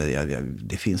försäkringsväsende.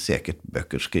 Det finns säkert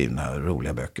böcker skrivna,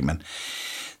 roliga böcker, men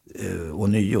och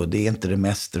nio, det är inte det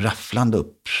mest rafflande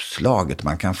uppslaget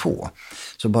man kan få.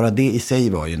 Så bara det i sig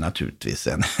var ju naturligtvis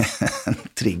en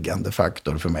triggande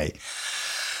faktor för mig.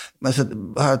 Men så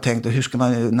har jag tänkt, hur ska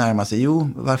man närma sig?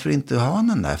 Jo, varför inte ha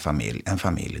en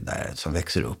familj där som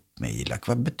växer upp med Ilak?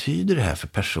 Vad betyder det här för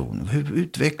person? Hur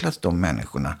utvecklas de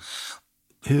människorna?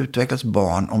 Hur utvecklas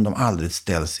barn om de aldrig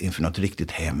ställs inför något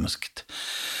riktigt hemskt?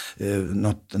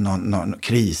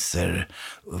 Kriser,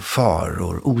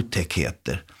 faror,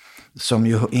 otäckheter som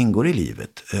ju ingår i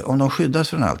livet. Om de skyddas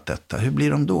från allt detta, hur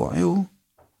blir de då? Jo,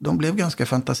 de blev ganska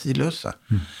fantasilösa.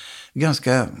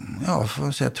 Ganska, får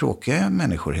man säga, tråkiga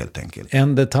människor helt enkelt.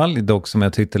 En detalj dock som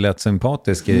jag tyckte lät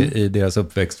sympatisk i deras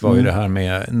uppväxt var ju det här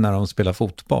med när de spelar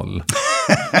fotboll.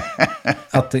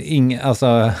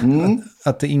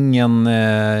 att ingen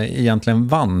egentligen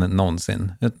vann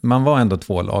någonsin. Man var ändå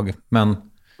 2 lag, men...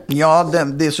 Ja,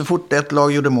 det är så fort ett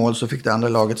lag gjorde mål så fick det andra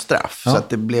laget straff. Ja. Så att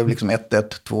det blev liksom 1-1,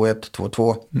 2-1,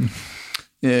 2-2.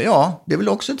 Ja, det är väl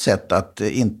också ett sätt att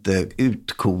inte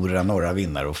utkora några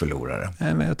vinnare och förlorare.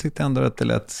 Nej, men jag tyckte ändå att det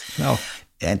lät... Ja.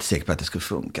 Jag är inte säker på att det skulle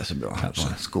funka så bra på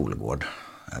en skolgård.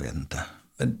 Jag vet inte.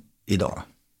 Idag.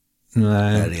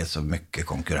 Nej. Där det är så mycket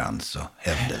konkurrens och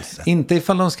hävdelse. Inte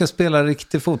ifall de ska spela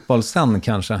riktig fotboll sen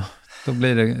kanske. Då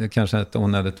blir det kanske ett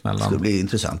onödigt mellan. Det skulle bli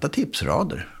intressanta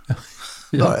tipsrader. Ja.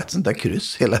 Bara ett sånt där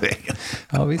kryss hela vägen.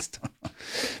 Ja, visst.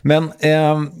 Men,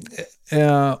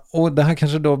 och det här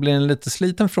kanske då blir en lite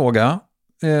sliten fråga.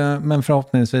 Men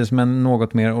förhoppningsvis med en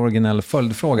något mer originell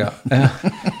följdfråga.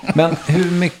 Men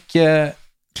hur mycket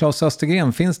Claes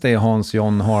Östergren finns det i Hans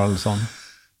John Haraldsson?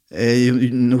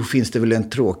 Nog finns det väl en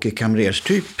tråkig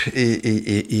kamrerstyp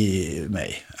i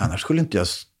mig. Annars skulle inte jag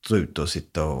stå ut och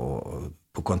sitta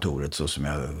på kontoret så som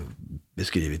jag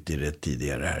beskrivit i det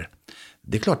tidigare här.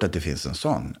 Det är klart att det finns en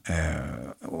sån.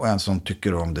 Och en som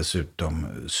tycker om dessutom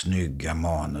snygga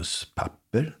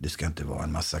manuspapper. Det ska inte vara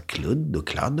en massa kludd och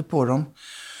kladd på dem.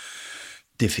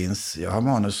 Jag har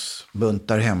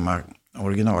manusbuntar hemma,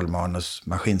 originalmanus,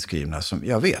 maskinskrivna, som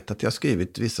jag vet att jag har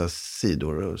skrivit vissa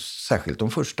sidor, och särskilt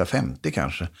de första 50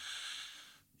 kanske.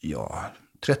 Ja,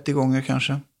 30 gånger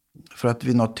kanske. För att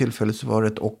vid något tillfälle så var det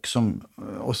ett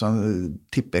och sen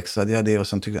tippexade jag det, och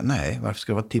sen tyckte jag, nej, varför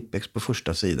ska det vara tippex på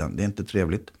första sidan? Det är inte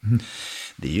trevligt.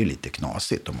 Det är ju lite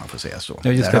knasigt om man får säga så.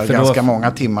 Ja, det har ganska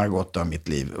många timmar gått av mitt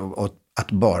liv och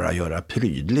att bara göra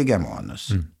prydliga manus.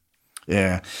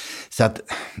 Så att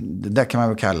det där kan man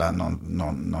väl kalla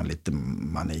någon lite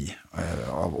mani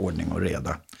av ordning och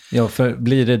reda. Ja, för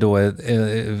blir det då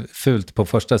fult på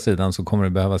första sidan så kommer du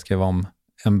behöva skriva om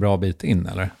en bra bit in,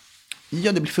 eller?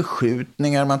 Ja, det blir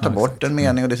förskjutningar, man tar bort en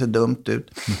mening och det ser dumt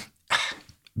ut.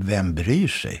 Vem bryr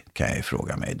sig, kan jag ju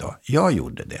fråga mig idag. Jag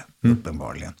gjorde det,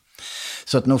 uppenbarligen.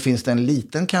 Så att nog finns det en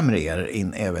liten kamrer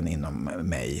även inom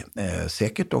mig.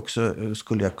 Säkert också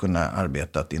skulle jag kunna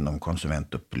arbetat inom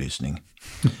konsumentupplysning.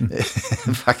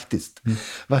 Faktiskt.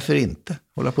 Varför inte?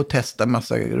 Hålla på att testa en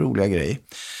massa roliga grejer.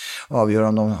 Avgöra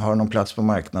om de har någon plats på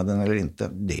marknaden eller inte.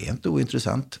 Det är inte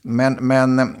ointressant.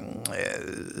 Men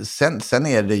sen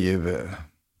är det ju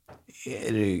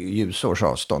ljusårs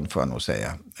avstånd, får jag nog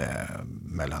säga,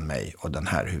 mellan mig och den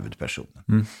här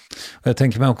huvudpersonen. Och jag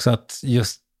tänker mig också att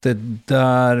just det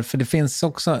där, för det finns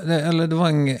också, eller det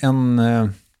var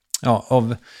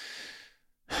av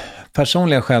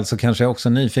personliga skäl så kanske jag också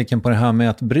är nyfiken på det här med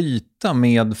att bryta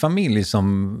med familj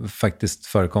som faktiskt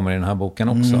förekommer i den här boken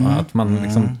också. Att man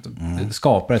liksom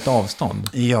skapar ett avstånd.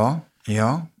 Ja.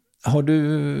 Har du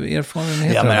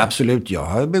erfarenhet? Ja, men absolut. Jag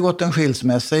har begått en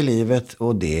skilsmässa i livet,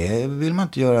 och det vill man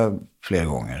inte göra fler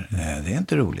gånger. Det är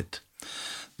inte roligt.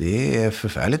 Det är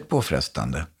förfärligt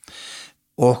påfrestande.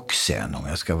 Och sen, om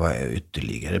jag ska vara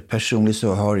ytterligare personlig,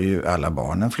 så har ju alla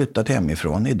barnen flyttat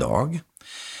hemifrån idag.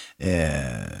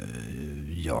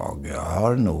 Jag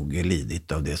har nog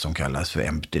lidit av det som kallas för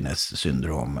emptiness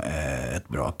syndrom ett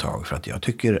bra tag. För att jag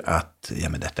tycker att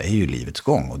men detta är ju livets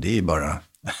gång, och det är ju bara...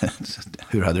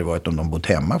 Hur hade det varit om de bott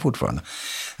hemma fortfarande?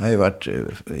 Det har ju varit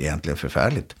egentligen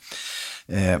förfärligt.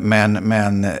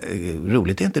 Men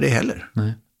roligt är inte det heller.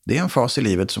 Nej. Det är en fas i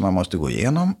livet som man måste gå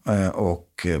igenom,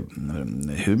 och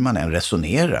hur man än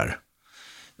resonerar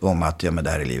om att det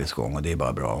här är livets gång och det är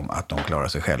bara bra om att de klarar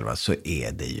sig själva, så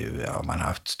är det ju, man har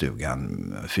haft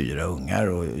stugan 4 ungar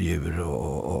och djur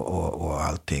och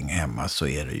allting hemma, så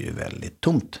är det ju väldigt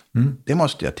tomt. Det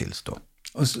måste jag tillstå.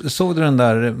 Och såg du den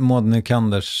där Maud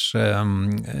Nykanders,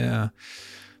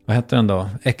 vad heter den då?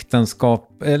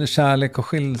 Äktenskap, eller kärlek och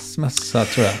skilsmässa,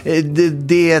 tror jag.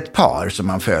 Det är ett par som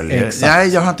man följer. Exakt. Nej,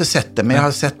 jag har inte sett det, men jag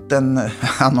har sett den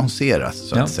annonseras,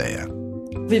 så att säga.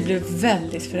 Vi blev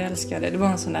väldigt förälskade. Det var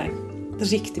en sån där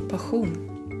riktig passion.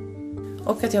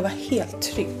 Och att jag var helt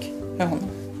trygg med honom.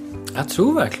 Jag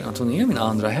tror verkligen att hon är min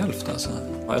andra hälft. Alltså.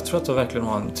 Jag tror att jag verkligen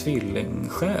har en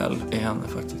tvillingsjäl i henne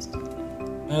faktiskt.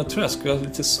 Men jag tror jag skulle ha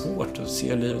lite svårt att se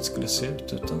hur livet skulle se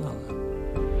ut utan henne.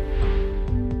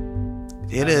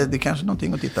 Är det kanske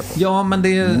någonting att titta på? Ja, men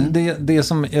det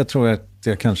som, jag tror att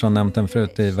jag kanske har nämnt den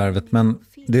förut i Värvet, men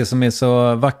det som är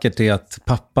så vackert är att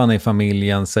pappan i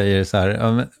familjen säger så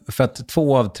här, för att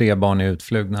 2 av 3 barn är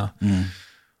utflugna.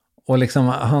 Och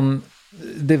liksom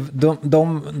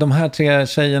de här 3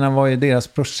 tjejerna var ju deras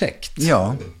projekt.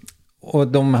 Ja. Och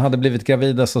de hade blivit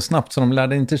gravida så snabbt så de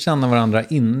lärde inte känna varandra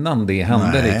innan det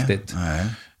hände riktigt.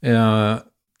 Nej.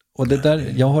 Och det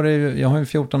där, jag har en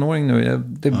 14-åring nu.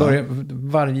 Det börjar,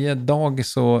 varje dag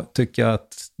så tycker jag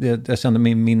att jag känner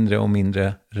mig mindre och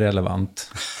mindre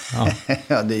relevant. Ja.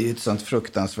 Ja, det är ju ett sånt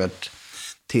fruktansvärt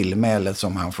tillmäle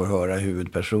som han får höra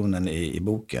huvudpersonen i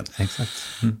boken. Exakt.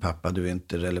 Pappa, du är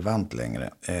inte relevant längre.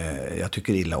 Jag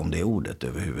tycker illa om det ordet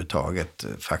överhuvudtaget.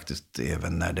 Faktiskt,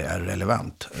 även när det är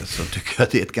relevant så tycker jag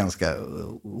att det är ett ganska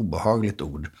obehagligt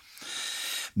ord.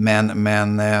 Men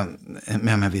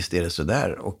visst är det så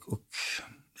där. Och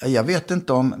jag vet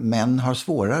inte om män har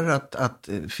svårare att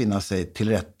finna sig till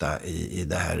rätta i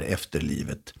det här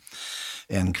efterlivet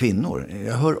än kvinnor.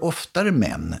 Jag hör oftare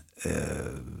män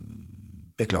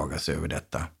beklaga sig över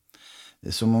detta.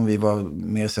 Som om vi var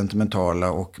mer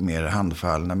sentimentala och mer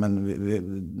handfallna.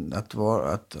 Men att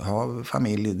ha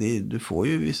familj, du får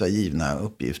ju vissa givna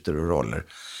uppgifter och roller.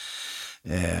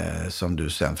 Som du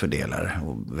sen fördelar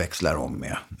och växlar om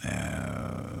med.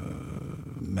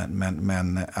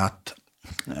 Men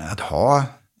att ha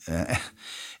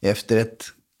efter ett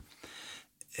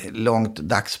långt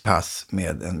dagspass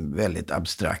med en väldigt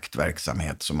abstrakt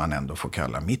verksamhet som man ändå får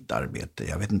kalla mitt arbete.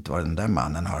 Jag vet inte vad den där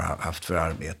mannen har haft för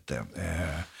arbete.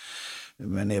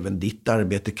 Men även ditt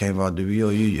arbete kan ju vara, du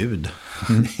gör ju ljud.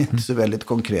 Det är inte så väldigt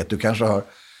konkret. Du kanske har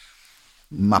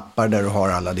mappar där du har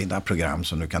alla dina program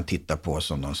som du kan titta på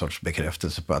som någon sorts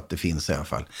bekräftelse på att det finns i alla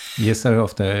fall. Gissar hur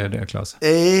ofta är det, Claes?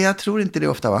 Jag tror inte det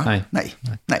ofta, va? Nej.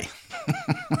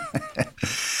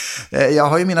 Jag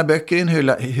har ju mina böcker i en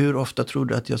hylla. Hur ofta tror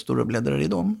du att jag står och bläddrar i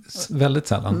dem? Väldigt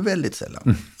sällan. Väldigt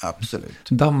sällan, absolut.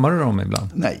 Dammar du dem ibland?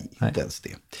 Nej, inte ens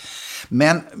det.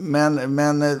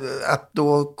 Men att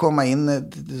då komma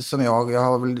in som jag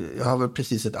har väl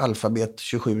precis ett alfabet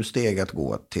 27 steg att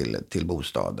gå till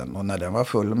bostaden. Och när den var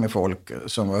full med folk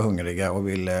som var hungriga och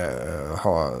ville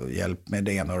ha hjälp med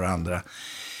det ena och det andra,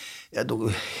 ja,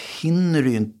 då hinner du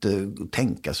ju inte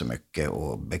tänka så mycket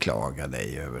och beklaga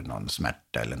dig över någon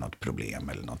smärta eller något problem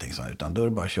eller någonting sånt, utan då är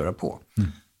det bara att köra på.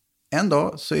 En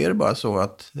dag så är det bara så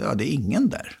att det är ingen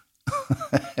där.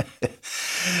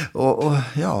 och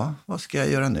ja, vad ska jag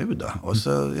göra nu då? Och så,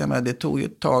 jag menar, det tog ju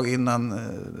ett tag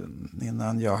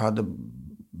innan jag hade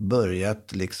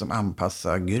börjat liksom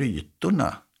anpassa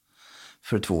grytorna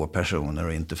för 2 personer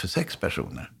och inte för 6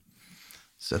 personer.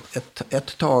 Så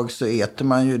ett tag så äter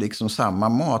man ju liksom samma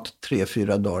mat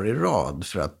 3-4 dagar i rad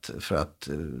för att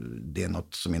det är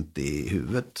något som inte i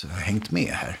huvudet har hängt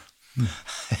med här.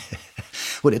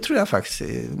 Och det tror jag faktiskt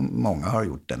många har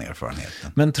gjort, den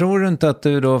erfarenheten. Men tror du inte att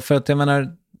du då, för att jag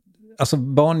menar, alltså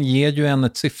barn ger ju en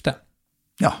ett syfte.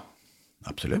 Ja,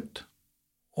 absolut.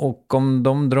 Och om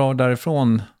de drar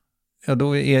därifrån, ja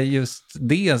då är just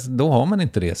det, då har man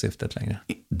inte det syftet längre.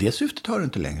 Det syftet har du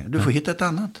inte längre. Du får hitta ett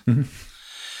annat.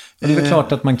 Det är väl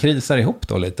klart att man krisar ihop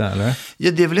då lite, eller?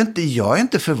 Ja, det är väl inte, jag är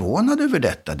inte förvånad över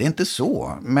detta. Det är inte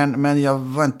så. Men jag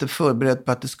var inte förberedd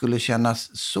på att det skulle kännas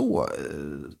så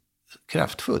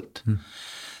kraftfullt.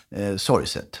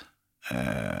 Sorgset.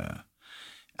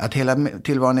 Att hela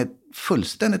tillvaron är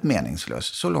fullständigt meningslös.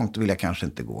 Så långt vill jag kanske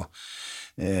inte gå.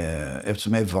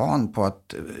 Eftersom jag är van på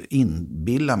att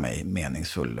inbilla mig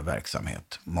meningsfull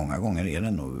verksamhet. Många gånger är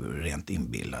den nog rent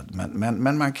inbillad.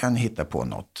 Men man kan hitta på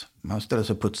något. Man ställer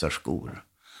sig och putsar skor.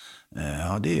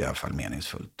 Ja, det är i alla fall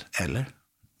meningsfullt. Eller?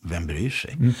 Vem bryr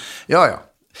sig? Ja.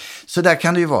 Så där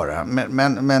kan det ju vara.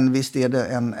 Men visst är det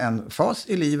en fas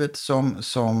i livet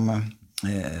som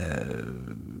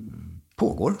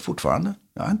pågår fortfarande.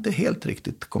 Jag har inte helt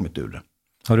riktigt kommit ur det.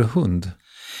 Har du hund?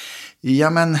 Ja,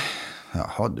 men...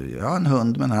 Jaha, jag har en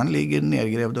hund, men han ligger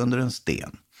nergrävd under en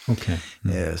sten. Okay.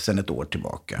 Sen ett år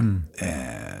tillbaka.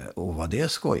 Och var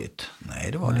det skojigt?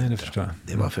 Nej, det var det inte.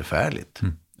 Det var förfärligt.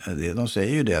 De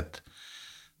säger ju det att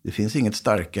det finns inget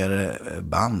starkare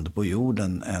band på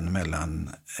jorden än mellan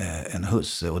en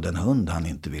husse och den hund han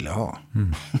inte ville ha.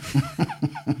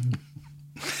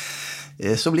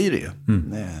 Så blir det ju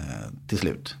till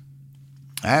slut.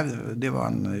 Nej, det var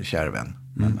en kär vän,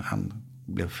 men han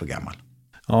blev för gammal.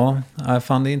 Ja, jag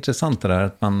fann det intressant det där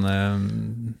att man...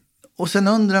 Och sen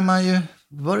undrar man ju,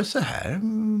 var det så här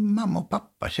mamma och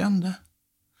pappa kände?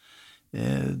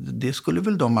 Det skulle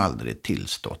väl de aldrig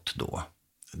tillstått då.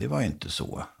 Det var ju inte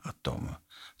så att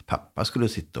pappa skulle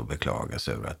sitta och beklaga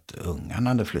sig över att ungarna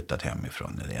hade flyttat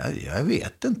hemifrån. Jag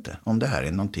vet inte om det här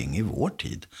är någonting i vår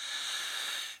tid.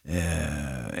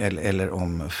 Eller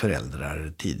om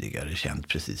föräldrar tidigare känt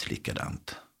precis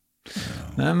likadant.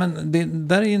 Nej, men det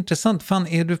där är intressant. Fan,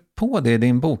 är du på det i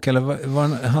din bok?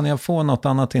 Eller hann jag få något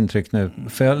annat intryck nu?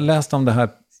 För jag läste om det här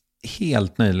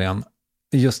helt nyligen.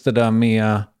 Just det där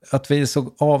med att vi är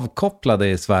så avkopplade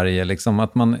i Sverige. Liksom,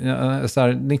 att man, så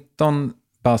här, 19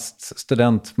 bast,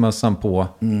 studentmössan på,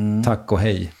 tack och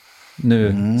hej.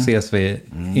 nu ses vi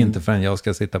inte förrän jag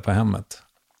ska sitta på hemmet.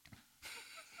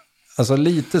 Alltså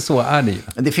lite så är det ju.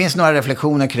 Det finns några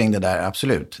reflektioner kring det där,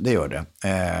 absolut, det gör det.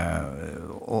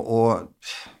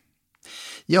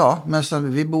 Ja, men så,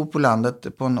 vi bor på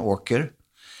landet på en åker.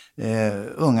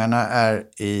 Ungarna är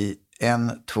i 1,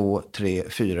 2, 3,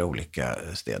 4 olika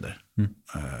städer.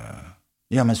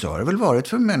 Ja, men så har det väl varit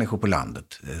för människor på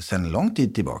landet sedan lång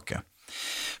tid tillbaka.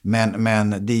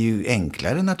 Men det är ju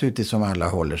enklare naturligtvis om alla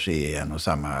håller sig i en och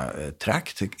samma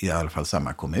trakt, i alla fall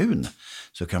samma kommun.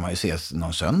 Så kan man ju ses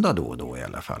någon söndag då och då i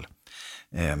alla fall.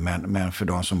 Men för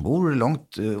de som bor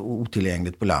långt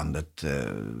otillgängligt på landet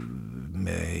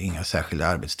med inga särskilda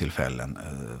arbetstillfällen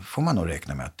får man nog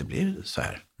räkna med att det blir så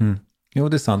här. Jo,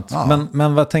 det är sant. Ja.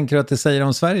 Men vad tänker du att det säger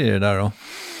om Sverige i det där då?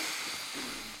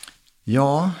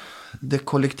 Ja, det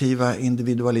kollektiva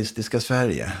individualistiska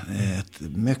Sverige är ett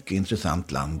mycket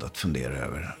intressant land att fundera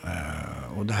över.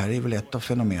 Och det här är väl ett av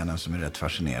fenomenen som är rätt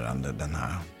fascinerande. Den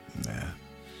här,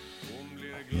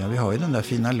 ja, vi har ju den där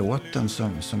fina låten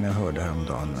som jag hörde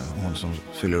häromdagen. Hon som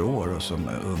fyller år och som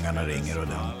ungarna ringer och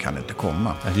den kan inte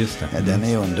komma. Ja, just det. Den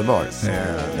är underbar.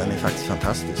 Den är faktiskt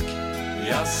fantastisk.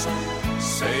 Jaså,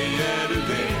 säger du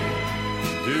det?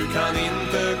 Du kan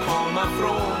inte komma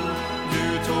från.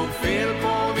 Du tog fel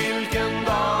på vilken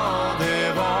dag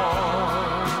det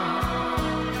var.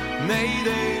 Nej,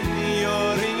 det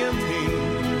gör ingenting.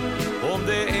 Om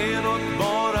det är något,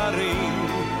 bara ring.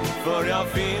 För jag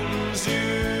finns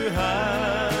ju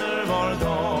här var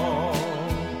dag.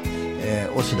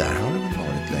 Och så där har det väl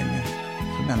varit länge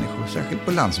för människor, särskilt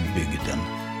på landsbygden.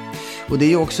 Och det är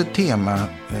ju också ett tema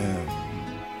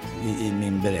i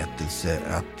min berättelse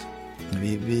att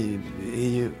vi är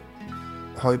ju,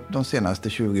 har ju de senaste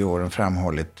 20 åren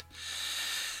framhållit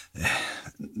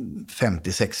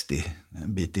 50-60,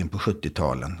 en bit in på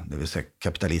 70-talen, det vill säga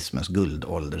kapitalismens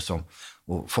guldålder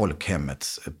och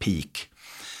folkhemmets peak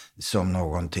som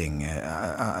någonting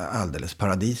alldeles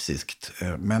paradisiskt.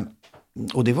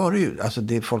 Och det var det ju, alltså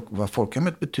vad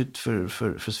folkhemmet betytt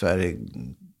för Sverige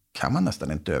kan man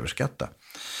nästan inte överskatta.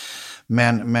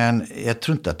 Men jag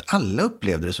tror inte att alla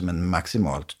upplevde det som en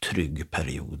maximalt trygg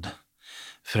period.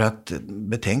 För att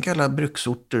betänka alla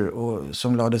bruksorter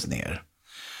som lades ner,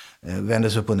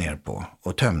 vändes upp och ner på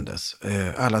och tömdes.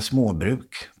 Alla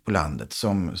småbruk på landet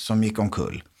som gick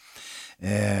omkull.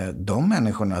 De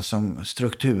människorna som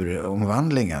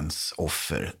strukturomvandlingens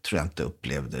offer tror jag inte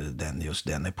upplevde just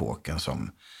den epoken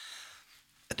som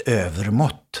ett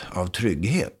övermått av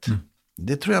trygghet.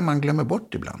 Det tror jag man glömmer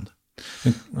bort ibland.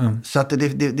 Så att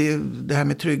det här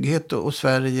med trygghet och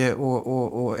Sverige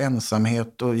och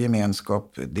ensamhet och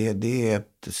gemenskap, det är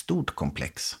ett stort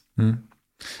komplex.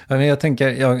 Jag tänker,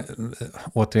 jag har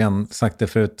återigen sagt det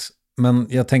förut, men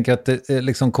jag tänker att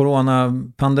liksom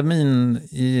coronapandemin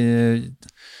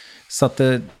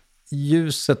satte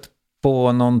ljuset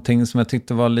på någonting som jag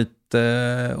tyckte var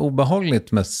lite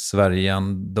obehagligt med Sverige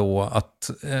ändå.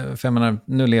 För jag menar,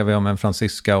 nu lever jag med en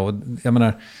fransyska och jag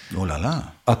menar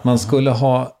att man skulle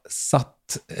ha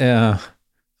satt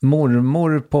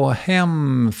mormor på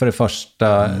hem för det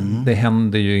första. Det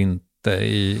händer ju inte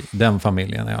i den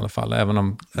familjen i alla fall. Även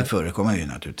om, det förekommer ju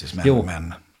naturligtvis,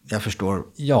 men jag förstår.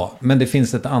 Ja, men det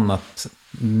finns ett annat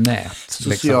nät.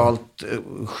 Socialt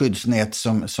skyddsnät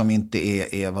som inte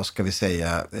är, vad ska vi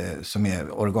säga, som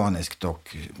är organiskt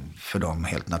och för dem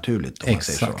helt naturligt.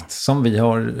 Exakt, som vi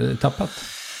har tappat.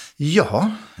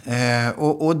 Ja,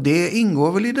 och det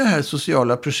ingår väl i det här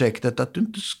sociala projektet att du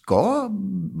inte ska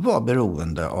vara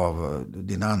beroende av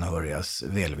dina anhörigas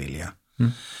välvilja.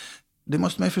 Det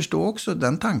måste man ju förstå också,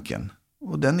 den tanken.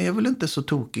 Och den är väl inte så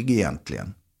tokig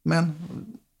egentligen. Men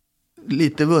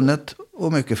lite vunnet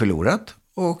och mycket förlorat.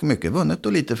 Och mycket vunnet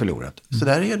och lite förlorat. Så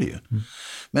där är det ju.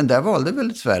 Men där valde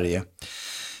väl Sverige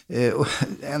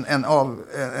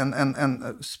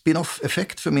en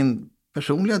spin-off-effekt för min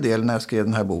personliga del när jag skrev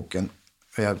den här boken.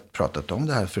 För jag har pratat om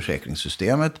det här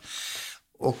försäkringssystemet.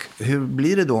 Och hur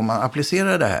blir det då om man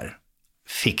applicerar det här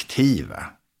fiktiva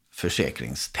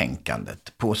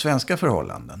försäkringstänkandet på svenska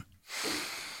förhållanden?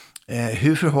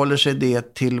 Hur förhåller sig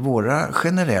det till våra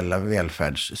generella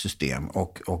välfärdssystem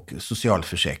och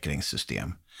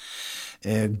socialförsäkringssystem?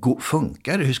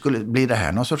 Funkar det? Blir det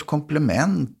här någon sorts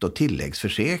komplement och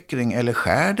tilläggsförsäkring? Eller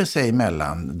skär det sig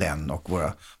mellan den och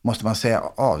våra? Måste man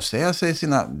avsäga sig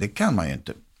sina? Det kan man ju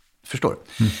inte. Förstår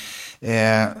du?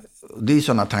 Det är ju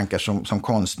sådana tankar som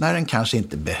konstnären kanske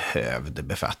inte behövde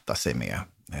befatta sig med.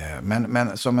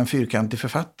 Men som en fyrkantig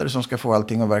författare som ska få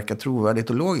allting att verka trovärdigt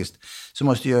och logiskt så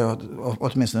måste jag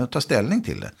åtminstone ta ställning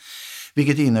till det.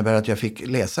 Vilket innebär att jag fick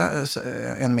läsa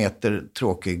en meter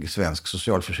tråkig svensk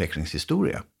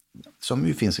socialförsäkringshistoria som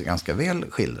ju finns ganska väl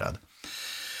skildrad.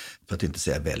 För att inte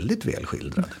säga väldigt väl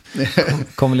skildrad.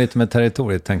 Kommer lite med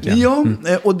territoriet, tänker jag. Ja,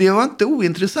 och det var inte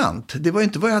ointressant. Det var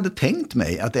inte vad jag hade tänkt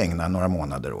mig att ägna några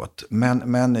månader åt.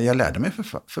 Men jag lärde mig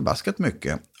förbaskat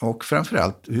mycket. Och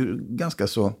framförallt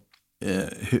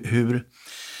hur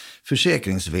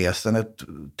försäkringsväsendet,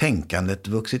 tänkandet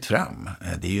vuxit fram.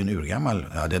 Det är ju en urgammal,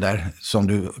 det där som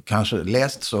du kanske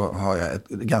läst, så har jag ett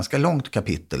ganska långt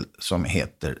kapitel som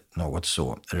heter något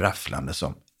så rafflande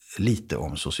som lite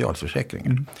om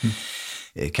socialförsäkringen.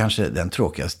 Kanske den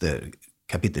tråkigaste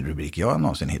kapitelrubrik jag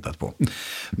någonsin hittat på.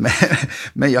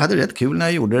 Men jag hade rätt kul när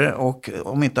jag gjorde det, och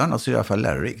om inte annat så är det i alla fall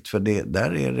lärorikt. För det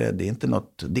är inte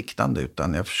något diktande,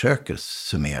 utan jag försöker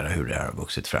summera hur det har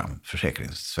vuxit fram.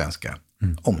 Försäkringssvenska,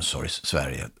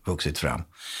 omsorgs-Sverige vuxit fram.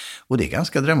 Och det är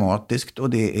ganska dramatiskt, och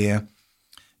det är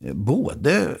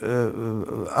både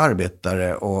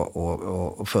arbetare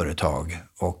och företag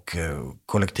och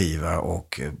kollektiva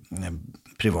och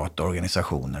privata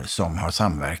organisationer som har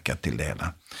samverkat till det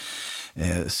hela.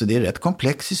 Så det är rätt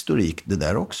komplex historik det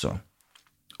där också.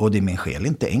 Och det är min själ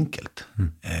inte enkelt.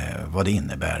 Vad det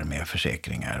innebär med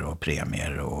försäkringar och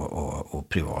premier och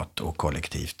privat och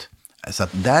kollektivt. Så att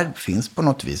där finns på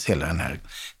något vis hela den här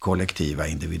kollektiva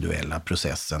individuella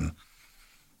processen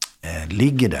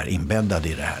ligger där inbäddad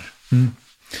i det här.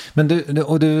 Men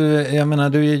jag menar,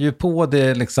 du är ju på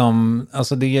det liksom,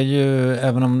 alltså det är ju,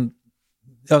 även om,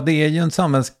 ja, det är ju en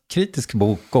samhällskritisk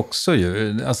bok också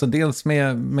ju. Alltså dels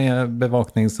med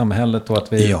bevakningssamhället och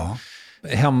att vi... Ja.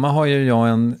 Hemma har ju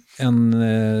jag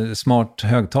en smart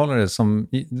högtalare som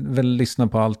väl lyssnar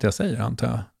på allt jag säger, antar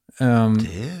jag.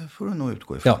 Det får du nog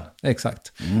utgå ifrån. Ja,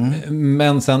 exakt.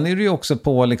 Men sen är du ju också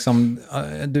på liksom,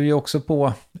 du är ju också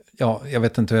på, ja, jag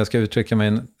vet inte hur jag ska uttrycka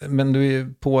mig, men du är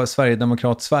ju på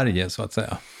Sverigedemokrat Sverige, så att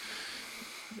säga.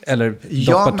 Eller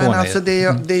ja, men alltså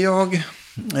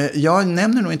jag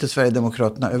nämner nog inte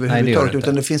Sverigedemokraterna överhuvudtaget,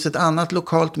 utan det finns ett annat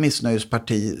lokalt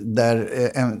missnöjesparti där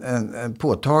en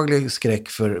påtaglig skräck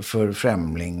för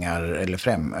främlingar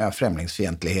eller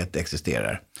främlingsfientlighet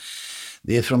existerar.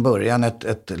 Det är från början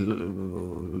ett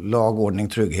lag, ordning,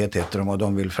 trygghet heter de, och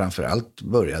de vill framförallt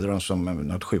börja de som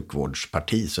något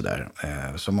sjukvårdsparti sådär,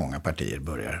 så många partier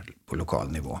börjar på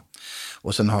lokal nivå.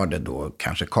 Och sen har det då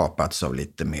kanske kapats av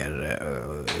lite mer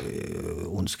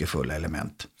ondskefulla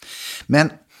element.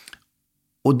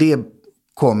 Och det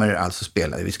kommer alltså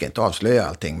spela, vi ska inte avslöja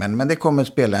allting, men det kommer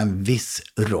spela en viss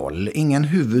roll, ingen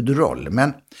huvudroll.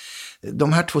 Men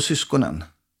de här två syskonen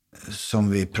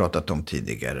som vi pratat om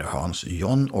tidigare, Hans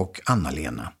John och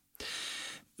Anna-Lena,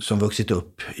 som vuxit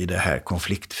upp i det här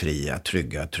konfliktfria,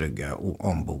 trygga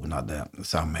ombonade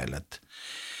samhället.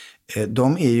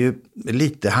 De är ju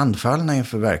lite handfallna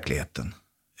inför verkligheten.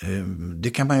 Det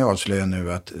kan man ju avslöja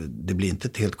nu, att det blir inte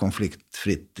ett helt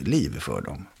konfliktfritt liv för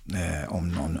dem. Om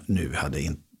någon nu hade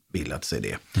inbillat sig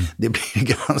det. Det blir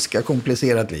ett ganska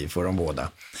komplicerat liv för dem båda.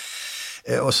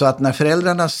 Och så att när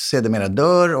föräldrarna sedermera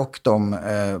dör och de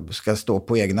ska stå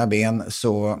på egna ben,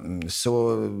 så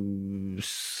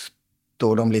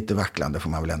står de lite vacklande, får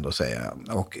man väl ändå säga.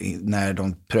 Och när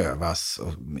de prövas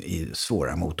i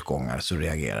svåra motgångar så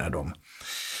reagerar de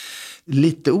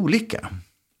lite olika.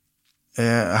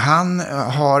 Han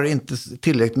har inte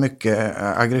tillräckligt mycket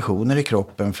aggressioner i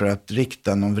kroppen för att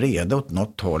rikta någon vrede åt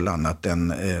något håll annat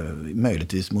än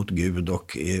möjligtvis mot Gud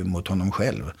och mot honom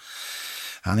själv.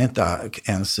 Han är inte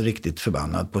ens riktigt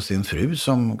förbannad på sin fru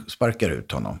som sparkar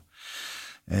ut honom.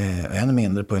 Ännu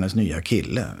mindre på hennes nya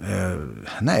kille.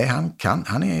 Nej,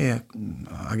 han är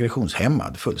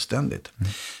aggressionshämmad fullständigt.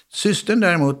 Systern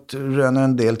däremot röner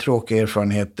en del tråkiga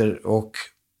erfarenheter och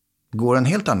går en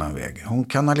helt annan väg. Hon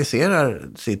kanaliserar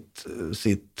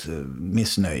sitt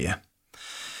missnöje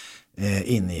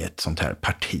in i ett sånt här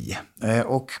parti.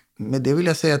 Och med det vill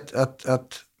jag säga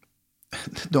att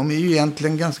de är ju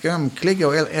egentligen ganska ömkliga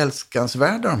och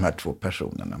älskansvärda, de här två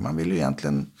personerna. Man vill ju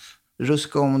egentligen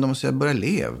ruska om dem och säga börja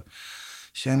lev.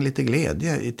 Känn lite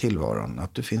glädje i tillvaron,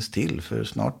 att du finns till, för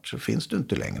snart så finns du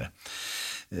inte längre.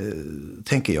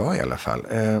 Tänker jag i alla fall.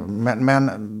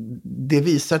 Men det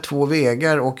visar två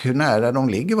vägar och hur nära de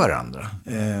ligger varandra.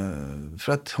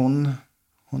 För att hon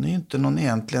är ju inte någon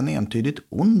egentligen entydigt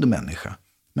ond människa.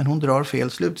 Men hon drar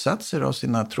fel slutsatser av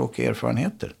sina tråkiga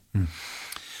erfarenheter.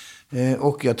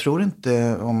 Och jag tror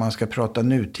inte, om man ska prata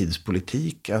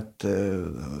nutidspolitik, att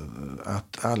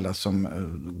alla som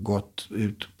gått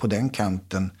ut på den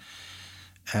kanten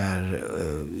är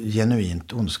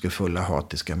genuint ondskefulla,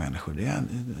 hatiska människor. Det är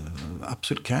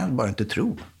absolut, kan jag bara inte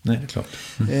tro. Nej, det är klart.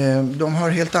 De har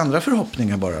helt andra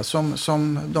förhoppningar bara,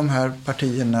 som de här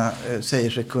partierna säger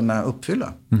sig kunna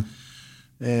uppfylla.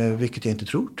 Vilket jag inte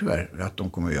tror tyvärr att de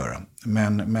kommer att göra.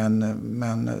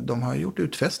 Men de har gjort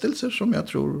utfästelser som jag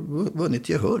tror vunnit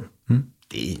gehör.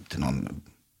 Det är inte någon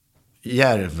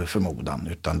djärv förmodan,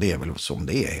 utan det är väl som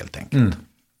det är helt enkelt.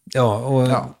 Ja,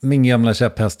 och min gamla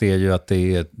käpphäst är ju att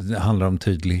det handlar om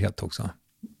tydlighet också.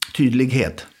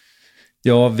 Tydlighet?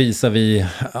 Ja, visar vi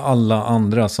alla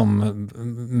andra som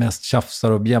mest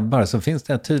tjafsar och bjäbbar, så finns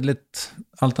det ett tydligt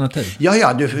alternativ. Ja,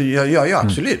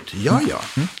 absolut. Ja.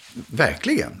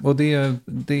 Verkligen. Och det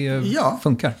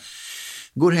funkar.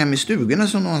 Går hem i stugorna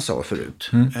som någon sa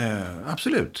förut.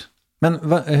 Absolut.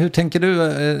 Men hur tänker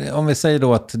du, om vi säger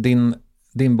då att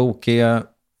din bok är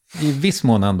i viss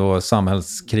mån ändå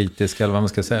samhällskritisk, eller vad man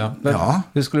ska säga. Ja.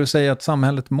 Hur skulle du säga att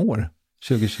samhället mår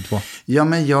 2022? Ja,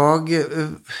 men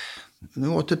nu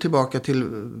åter tillbaka till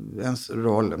ens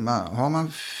roll. Har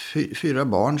man 4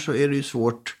 barn så är det ju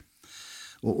svårt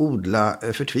att odla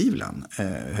förtvivlan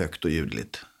högt och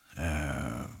ljudligt.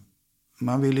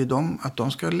 Man vill ju att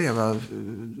de ska leva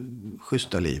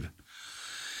schyssta liv.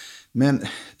 Men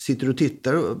sitter du och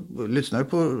tittar och lyssnar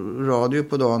på radio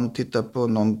på dagen, tittar på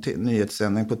någon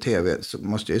nyhetssändning på tv, så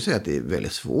måste jag ju säga att det är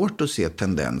väldigt svårt att se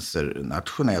tendenser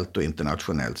nationellt och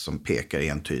internationellt som pekar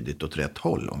entydigt åt rätt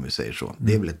håll, om vi säger så.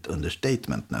 Det är väl ett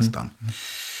understatement nästan.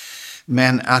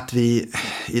 Men att vi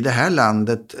i det här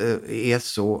landet är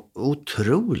så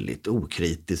otroligt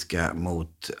okritiska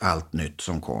mot allt nytt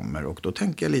som kommer. Och då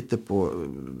tänker jag lite på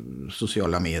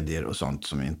sociala medier och sånt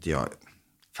som inte jag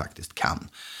faktiskt kan.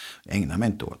 Ägnar mig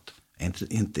inte åt. Jag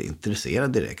är inte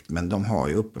intresserad direkt, men de har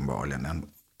ju uppenbarligen en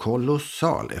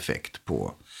kolossal effekt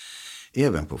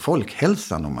även på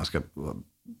folkhälsan, om man ska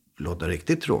låta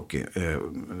riktigt tråkig.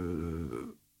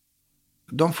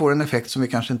 De får en effekt som vi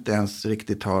kanske inte ens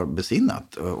riktigt har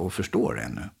besinnat och förstår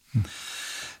ännu.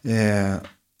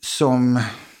 Som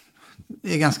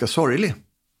är ganska sorglig.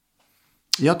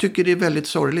 Jag tycker det är väldigt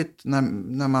sorgligt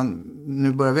när man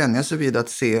nu börjar vänja sig vid att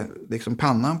se liksom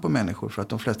pannan på människor, för att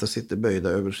de flesta sitter böjda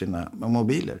över sina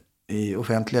mobiler i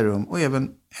offentliga rum och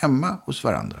även hemma hos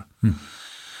varandra.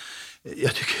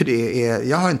 Jag tycker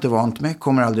jag har inte vant mig,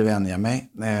 kommer aldrig vänja mig.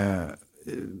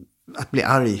 Att bli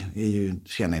arg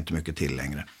känner inte mycket till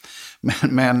längre.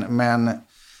 Men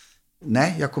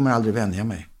nej, jag kommer aldrig vänja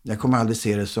mig. Jag kommer aldrig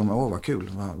se det som, vad kul,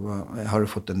 har du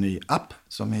fått en ny app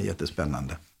som är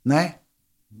jättespännande? Nej,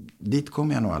 dit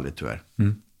kommer jag nog aldrig tyvärr.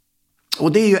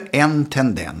 Och det är ju en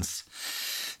tendens.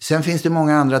 Sen finns det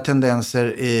många andra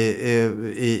tendenser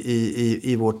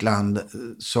i vårt land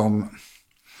som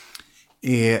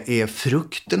är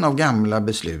frukten av gamla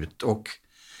beslut. Och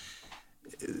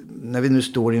när vi nu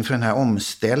står inför den här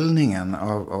omställningen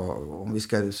om vi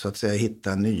ska så att säga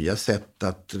hitta nya sätt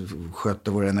att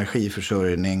sköta vår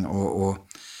energiförsörjning och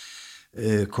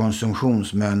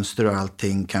konsumtionsmönster och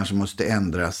allting kanske måste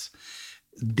ändras.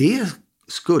 Det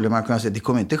skulle man kunna säga, det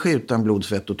kommer inte ske utan blod,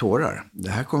 svett och tårar. Det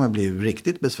här kommer bli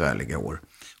riktigt besvärliga år.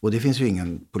 Och det finns ju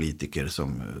ingen politiker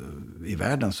i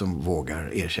världen som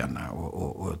vågar erkänna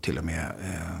och till och med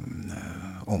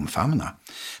omfamna.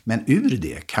 Men ur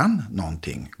det kan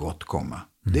någonting gott komma.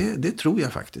 Det tror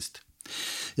jag faktiskt.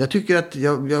 Jag tycker att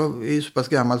jag är så pass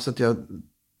gammal så att jag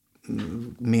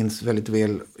minns väldigt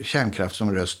väl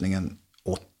kärnkraftsomröstningen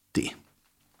 80.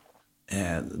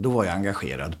 Då var jag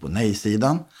engagerad på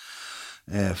nej-sidan.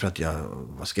 För att jag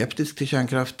var skeptisk till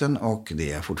kärnkraften, och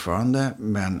det är jag fortfarande.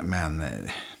 Men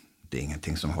det är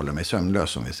ingenting som håller mig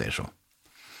sömnlös, om vi säger så.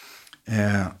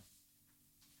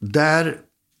 Där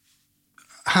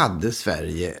hade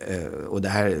Sverige, och det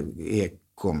här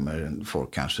kommer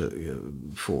folk kanske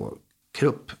få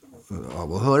krupp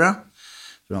av att höra,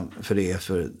 för det är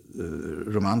för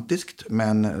romantiskt,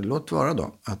 men låt vara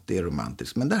då att det är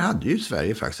romantiskt. Men där hade ju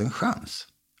Sverige faktiskt en chans.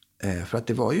 För att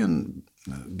det var ju en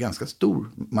ganska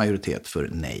stor majoritet för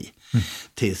nej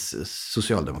tills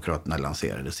Socialdemokraterna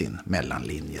lanserade sin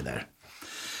mellanlinje där.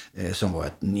 Som var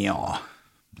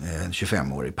en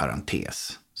 25-årig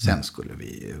parentes. Sen skulle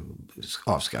vi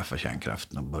avskaffa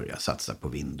kärnkraften och börja satsa på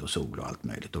vind och sol och allt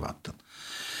möjligt och vatten.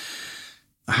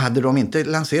 Hade de inte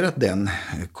lanserat den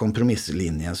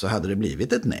kompromisslinjen så hade det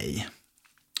blivit ett nej.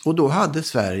 Och då hade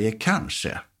Sverige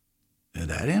kanske,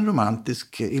 det här är en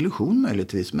romantisk illusion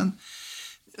möjligtvis, men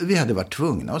vi hade varit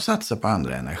tvungna att satsa på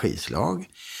andra energislag.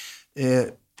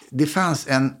 Det fanns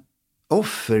en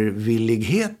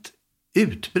offervillighet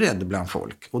utbredd bland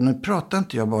folk. Och nu pratar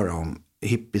inte jag bara om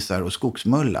hippisar och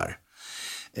skogsmullar.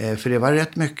 För det var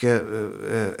rätt mycket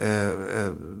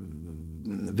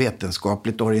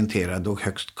vetenskapligt orienterade och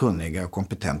högst kunniga och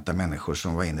kompetenta människor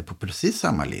som var inne på precis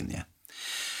samma linje.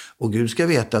 Och Gud ska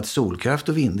veta att solkraft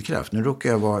och vindkraft, nu råkar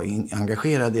jag vara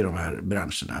engagerad i de här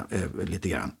branscherna lite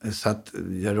grann. Så att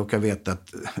jag råkar veta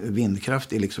att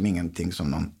vindkraft är liksom ingenting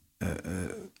som någon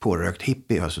pårökt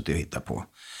hippie har suttit och hittat på.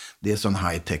 Det är sån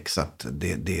high-tech så att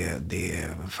det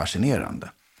är fascinerande.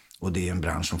 Och det är en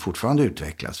bransch som fortfarande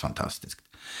utvecklas fantastiskt.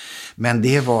 Men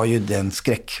det var ju den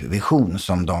skräckvision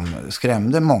som de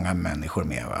skrämde många människor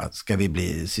med. Va? Ska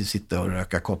vi sitta och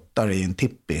röka kottar i en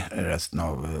tippi resten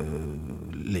av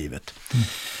livet?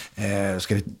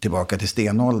 Ska vi tillbaka till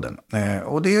stenåldern?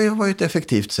 Och det var ju ett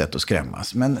effektivt sätt att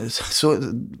skrämmas. Men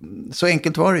så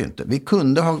enkelt var det ju inte. Vi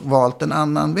kunde ha valt en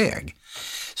annan väg.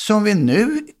 Som vi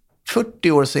nu,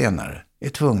 40 år senare, är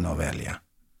tvungna att välja.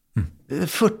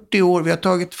 40 år, vi har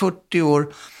tagit 40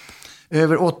 år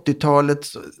över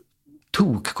 80-talets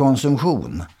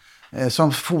tokkonsumtion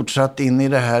som fortsatt in i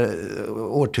det här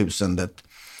årtusendet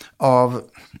av,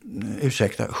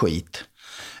 skit.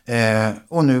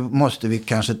 Och nu måste vi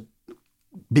kanske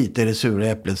bita i det sura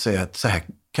äpplet och säga att så här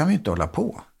kan vi inte hålla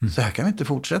på. Så här kan vi inte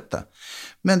fortsätta.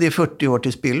 Men det är 40 år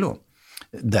till spillo.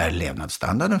 Där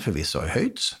levnadsstandarden förvisso har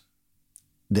höjts.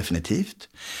 Definitivt.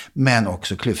 Men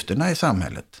också klyftorna i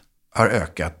samhället har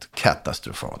ökat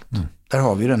katastrofalt. Där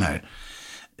har vi den här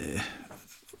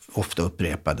ofta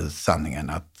upprepade sanningen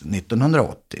att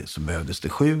 1980 så behövdes det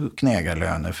 7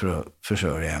 knägarlöner för att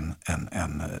försörja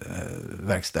en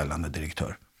verkställande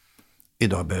direktör.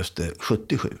 Idag behövs det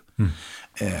 77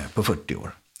 på 40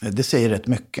 år. Det säger rätt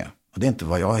mycket. Och det är inte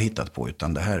vad jag har hittat på,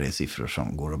 utan det här är siffror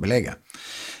som går att belägga.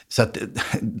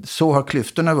 Så har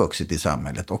klyftorna vuxit i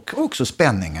samhället och också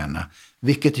spänningarna.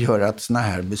 Vilket gör att såna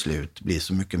här beslut blir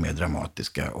så mycket mer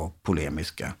dramatiska och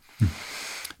polemiska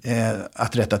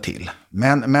att rätta till.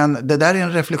 Men det där är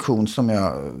en reflektion som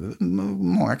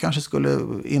många kanske skulle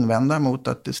invända mot,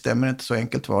 att det stämmer inte, så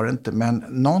enkelt var det inte. Men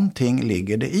någonting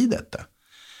ligger det i detta.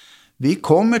 Vi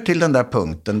kommer till den där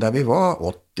punkten där vi var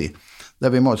 80, där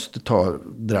vi måste ta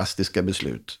drastiska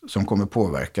beslut som kommer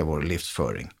påverka vår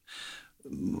livsföring.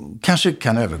 Kanske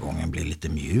kan övergången bli lite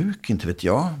mjuk, inte vet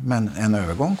jag. Men en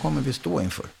övergång kommer vi stå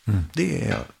inför. Det är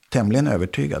jag tämligen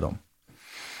övertygad om.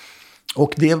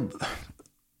 Och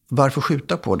varför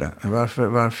skjuta på det?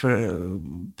 Varför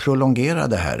prolongera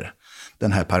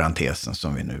den här parentesen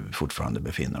som vi nu fortfarande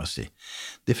befinner oss i?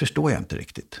 Det förstår jag inte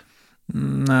riktigt.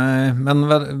 Nej,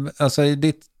 men alltså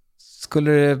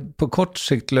skulle det på kort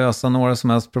sikt lösa några som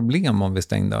helst problem om vi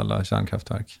stängde alla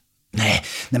kärnkraftverk? Nej,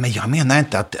 men jag menar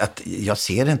inte att jag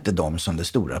ser inte dem som det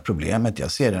stora problemet.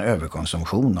 Jag ser en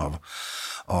överkonsumtion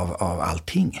av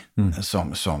allting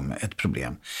som ett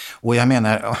problem. Och jag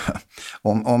menar,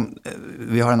 om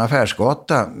vi har en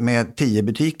affärsgata med 10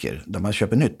 butiker där man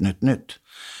köper nytt.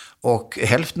 Och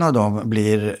hälften av dem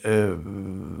blir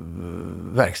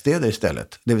verkstäder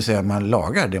istället. Det vill säga man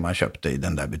lagar det man köpte i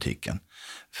den där butiken.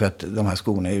 För att de här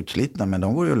skorna är utslitna, men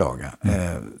de går ju att laga.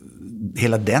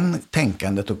 Hela den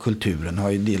tänkandet och kulturen har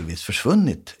ju delvis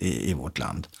försvunnit i vårt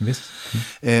land.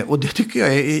 Och det tycker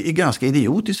jag är ganska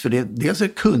idiotiskt, för dels är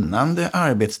kunnande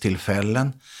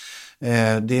arbetstillfällen.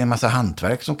 Det är en massa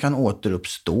hantverk som kan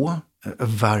återuppstå.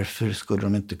 Varför skulle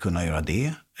de inte kunna göra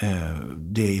det?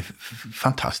 Det är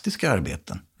fantastiska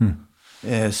arbeten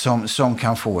som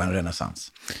kan få en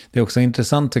renässans. Det är också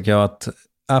intressant, tycker jag, att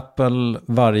Apple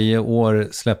varje år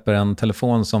släpper en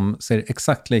telefon som ser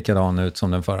exakt likadan ut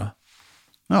som den förra.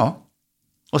 Ja,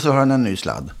 och så har den en ny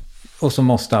sladd. Och så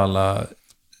måste alla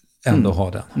ändå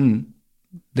ha den.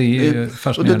 Det är ju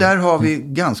fascinerande. Och det där har vi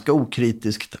ganska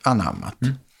okritiskt anammat.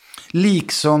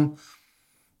 Liksom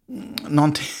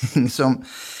någonting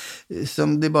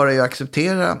som det bara är att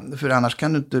acceptera, för annars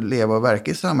kan du inte leva och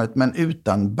verka i samhället. Men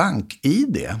utan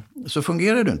bank-ID så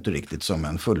fungerar du inte riktigt som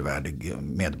en fullvärdig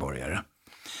medborgare.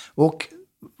 Och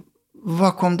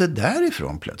vad kom det där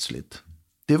ifrån plötsligt?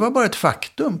 Det var bara ett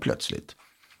faktum plötsligt.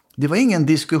 Det var ingen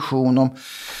diskussion om...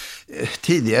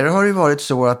 Tidigare har det varit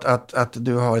så att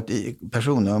du har ett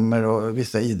personnummer och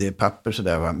vissa ID-papper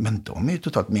sådär, va? Men de är ju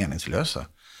totalt meningslösa.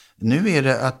 Nu är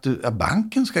det att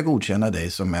banken ska godkänna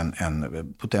dig som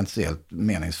en potentiellt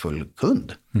meningsfull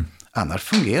kund. Annars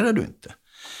fungerar du inte.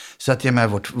 Så att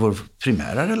vår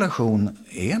primära relation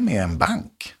är med en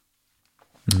bank.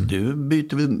 Du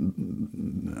byter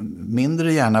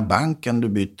mindre gärna bank än du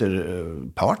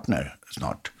byter partner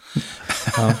snart.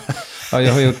 Ja,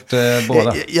 jag har gjort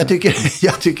båda.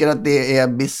 Jag tycker att det är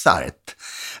bizarrt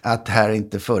att här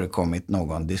inte förekommit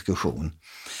någon diskussion.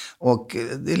 Och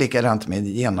det är likadant med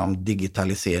genom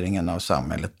digitaliseringen av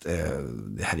samhället.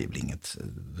 Det här är väl inget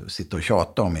att sitta och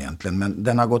tjata om egentligen. Men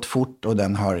den har gått fort och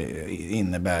den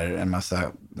innebär en massa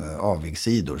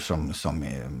avigsidor som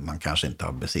man kanske inte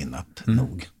har besinnat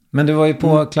nog. Men du var ju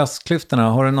på klassklyftorna.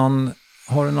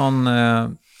 Har du någon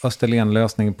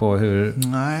Österlen-lösning på hur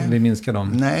vi minskar dem?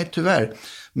 Nej, tyvärr.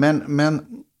 Men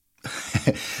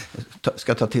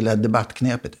ska ta till det här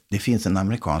debattknepet. Det finns en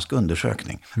amerikansk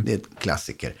undersökning. Det är ett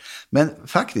klassiker. Men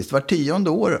faktiskt, var 10:e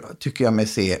år tycker jag mig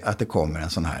se att det kommer en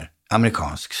sån här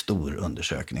amerikansk stor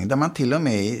undersökning. Där man till och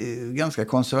med i ganska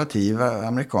konservativa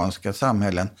amerikanska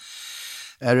samhällen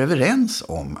är överens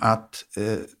om att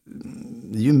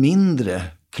ju mindre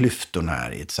klyftorna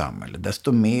är i ett samhälle,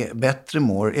 desto bättre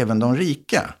mår även de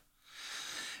rika.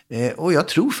 Och jag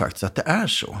tror faktiskt att det är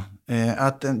så.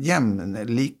 Att en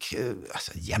jämlik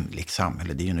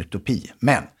samhälle, det är ju en utopi.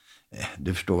 Men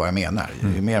du förstår vad jag menar.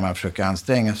 Ju mer man försöker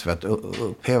anstränga sig för att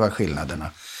upphäva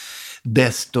skillnaderna,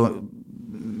 desto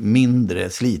mindre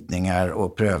slitningar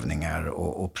och prövningar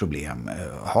och problem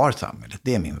har samhället.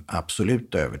 Det är min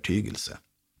absoluta övertygelse.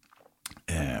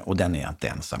 Och den är jag inte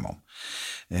ensam om.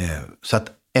 Så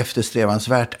att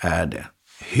eftersträvansvärt är det.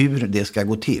 Hur det ska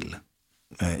gå till,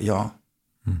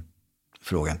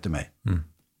 fråga inte mig.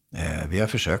 Vi har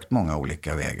försökt många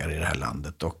olika vägar i det här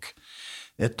landet och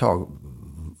ett tag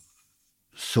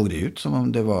såg det ut som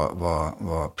om det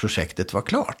var projektet var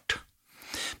klart.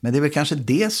 Men det är väl kanske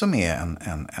det som är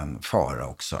en fara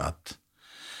också,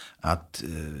 att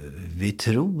vi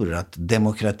tror att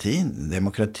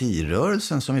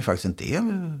demokratirörelsen, som ju faktiskt inte är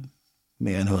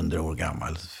mer än 100 år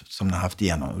gammal, som har haft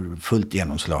fullt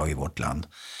genomslag i vårt land,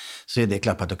 så är det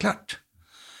klappat och klart.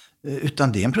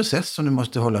 Utan det är en process som du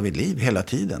måste hålla vid liv hela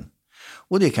tiden.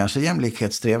 Och det kanske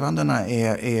jämlikhetssträvandena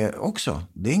är också.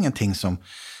 Det är ingenting som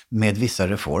med vissa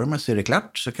reformer så är det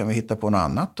klart, så kan vi hitta på något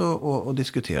annat och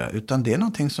diskutera. Utan det är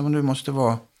någonting som du måste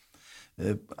vara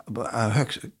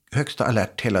högst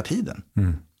alert hela tiden.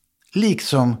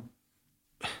 Liksom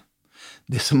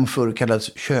det som förr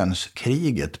kallades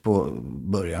könskriget på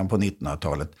början på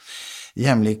 1900-talet.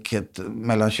 Jämlikhet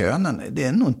mellan könen, det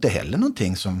är nog inte heller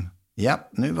någonting som,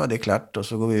 nu var det klart och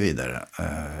så går vi vidare.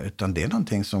 Utan det är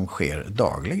någonting som sker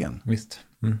dagligen. Visst.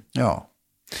 Ja.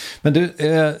 Men du,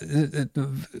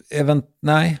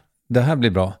 nej, det här blir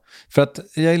bra. För att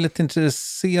jag är lite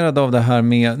intresserad av det här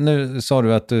med, nu sa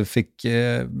du att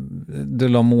du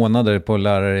la månader på att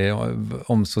lära dig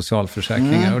om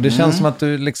socialförsäkringar. Och det känns som att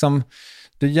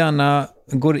du gärna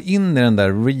går in i den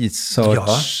där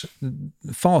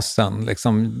research-fasen.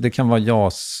 Liksom, det kan vara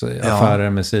JAS-affärer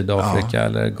med Sydafrika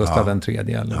eller Gustav III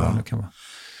eller vad det kan vara.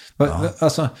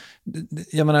 Alltså,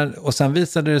 jag menar, och sen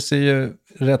visade det sig ju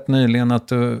rätt nyligen att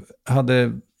du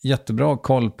hade jättebra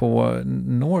koll på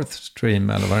North Stream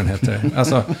eller vad den heter.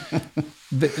 Alltså,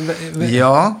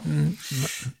 ja.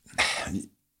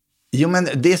 Jo, men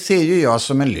det ser ju jag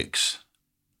som en lyx.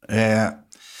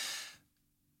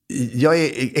 Jag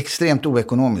är extremt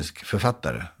oekonomisk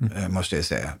författare, måste jag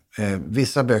säga.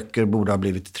 Vissa böcker borde ha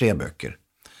blivit 3 böcker.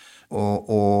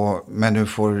 Men nu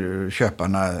får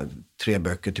köparna 3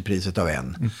 böcker till priset av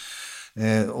en.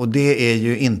 Och det är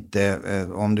ju inte,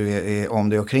 om du är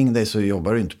omkring dig så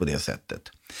jobbar du inte på det sättet.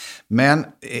 Men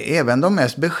även de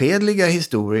mest beskedliga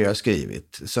historier jag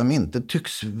skrivit, som inte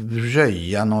tycks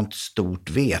röja något stort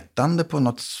vetande på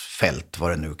något fält,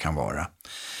 vad det nu kan vara,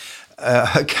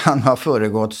 kan ha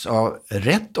föregåtts av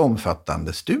rätt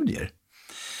omfattande studier.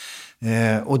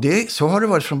 Och så har det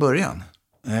varit från början.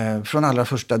 Från allra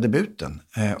första debuten.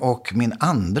 Och min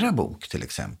andra bok till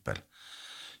exempel,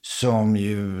 som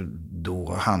ju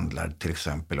då handlar till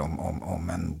exempel om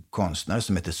en konstnär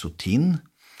som heter Sotin,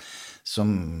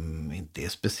 som inte är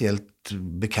speciellt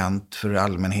bekant för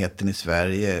allmänheten i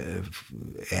Sverige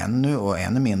ännu, och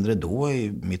ännu mindre då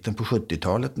i mitten på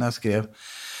 70-talet när jag skrev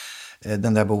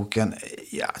den där boken.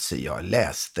 Alltså jag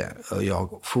läste och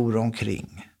jag for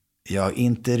omkring. Jag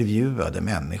intervjuade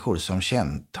människor som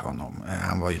känt honom.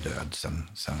 Han var ju död sedan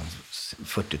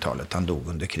 40-talet. Han dog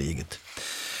under kriget.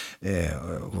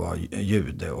 Var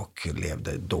jude och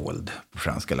levde dold på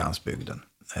franska landsbygden.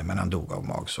 Men han dog av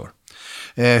magsår.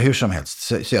 Hur som helst.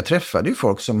 Så jag träffade ju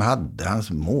folk som hade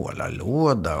hans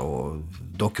målarlåda och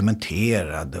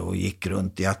dokumenterade och gick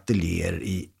runt i ateljéer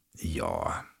i,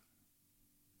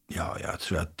 jag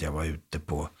tror att jag var ute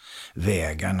på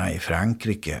vägarna i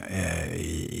Frankrike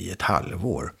i ett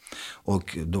halvår.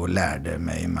 Och då lärde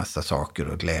mig en massa saker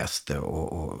och läste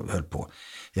och höll på.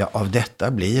 Ja, av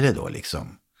detta blir det då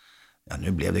liksom,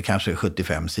 nu blev det kanske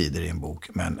 75 sidor i en bok,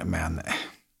 men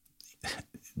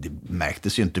det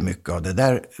märktes ju inte mycket av det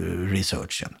där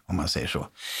researchen, om man säger så.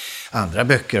 Andra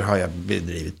böcker har jag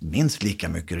bedrivit minst lika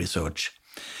mycket research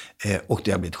och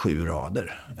det har blivit 7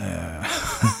 rader.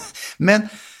 Men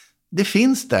det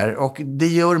finns där och det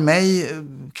gör mig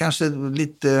kanske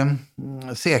lite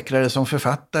säkrare som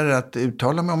författare att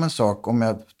uttala mig om en sak om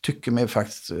jag tycker mig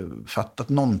faktiskt fattat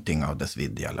någonting av dess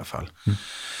vidd i alla fall.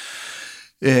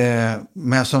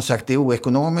 Men som sagt, det är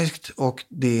oekonomiskt och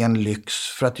det är en lyx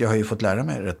för att jag har ju fått lära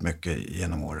mig rätt mycket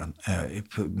genom åren.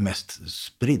 Mest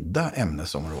spridda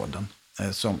ämnesområden.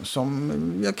 Som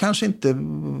jag kanske inte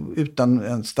utan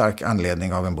en stark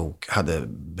anledning av en bok hade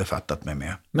befattat mig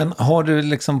med. Men har du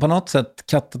liksom på något sätt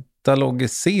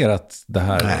katalogiserat det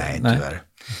här? Nej, tyvärr.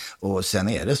 Och sen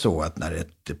är det så att när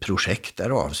ett projekt är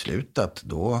avslutat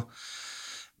då...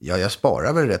 Ja, jag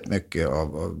sparar väl rätt mycket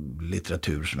av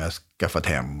litteratur som jag skaffat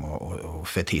hem och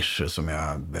fetischer som jag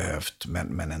har behövt.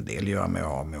 Men en del gör jag mig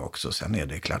av med också. Sen är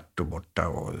det klart och borta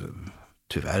och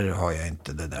tyvärr har jag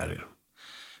inte det där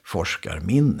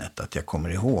forskarminnet att jag kommer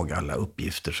ihåg alla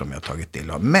uppgifter som jag tagit del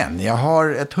av. Men jag har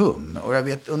ett hum och jag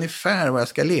vet ungefär vad jag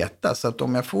ska leta. Så att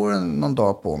om jag får någon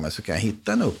dag på mig så kan jag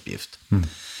hitta en uppgift.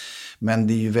 Men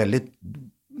det är ju väldigt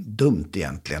dumt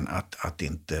egentligen att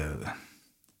inte...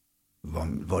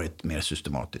 varit mer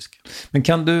systematisk. Men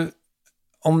kan du,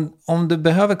 om du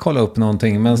behöver kolla upp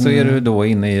någonting, men så är du då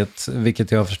inne i ett,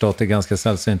 vilket jag har förstått är ganska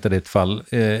sällsynt i ditt fall,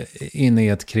 inne i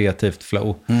ett kreativt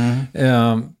flow.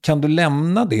 Kan du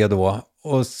lämna det då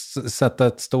och sätta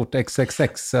ett stort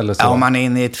XXX eller så? Ja, om man är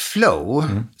inne i ett flow,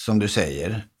 som du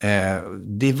säger,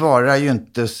 det varar ju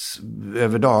inte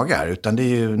över dagar, utan det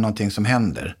är ju någonting som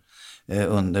händer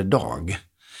under dag.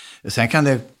 Sen kan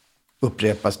det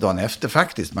upprepas dagen efter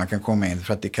faktiskt. Man kan komma in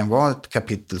för att det kan vara ett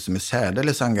kapitel som är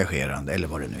särdeles engagerande eller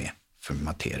vad det nu är för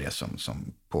materia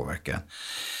som påverkar.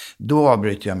 Då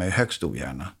avbryter jag mig högst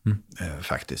ogärna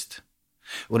faktiskt.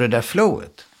 Och det där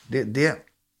flowet, det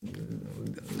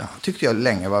tyckte jag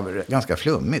länge var ganska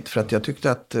flummigt för att jag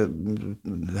tyckte att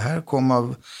det här kom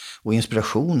av, och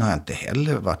inspiration har inte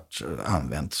heller varit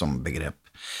använt som begrepp.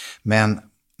 Men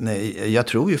jag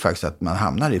tror ju faktiskt att man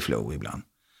hamnar i flow ibland.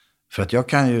 För att jag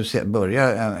kan ju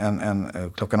börja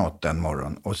en klockan 8 en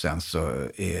morgon och sen så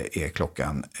är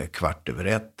klockan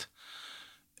 1:15.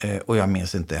 Och jag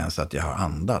minns inte ens att jag har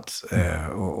andats.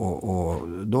 Och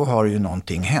då har ju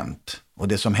någonting hänt. Och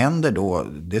det som händer då,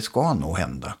 det ska nog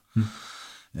hända.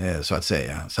 Så att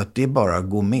säga. Så att det är bara att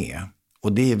gå med.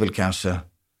 Och det är väl kanske,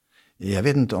 jag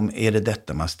vet inte om, är det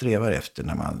detta man strävar efter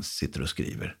när man sitter och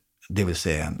skriver. Det vill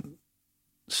säga en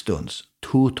stunds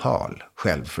total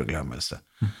självförglömmelse.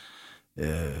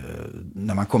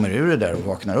 När man kommer ur det där och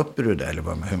vaknar upp ur det där,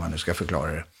 eller hur man nu ska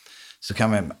förklara det, så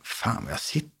kan man, fan,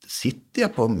 sitter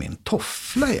jag på min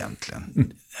toffla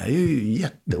egentligen? Det är ju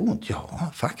jätteont.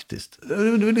 Ja, faktiskt.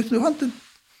 Du har inte,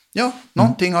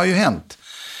 någonting har ju hänt.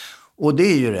 Och det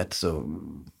är ju rätt så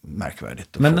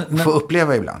märkvärdigt att få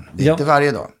uppleva ibland. Det är inte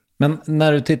varje dag. Men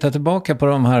när du tittar tillbaka på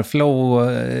de här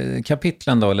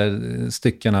flow-kapitlen då, eller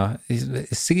styckena,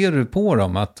 ser du på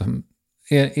dem att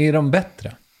är de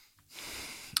bättre?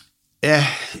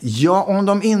 Ja, om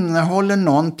de innehåller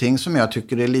någonting som jag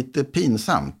tycker är lite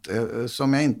pinsamt,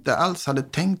 som jag inte alls hade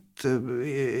tänkt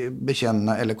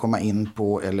bekänna eller komma in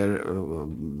på eller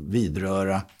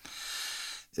vidröra,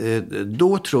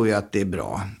 då tror jag att det är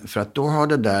bra. För att då har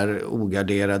det där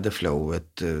ogarderade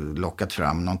flowet lockat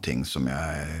fram någonting som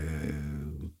jag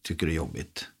tycker är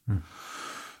jobbigt.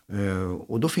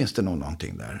 Och då finns det nog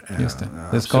någonting där. Just det.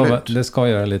 Det ska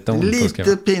göra lite ont.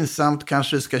 Lite pinsamt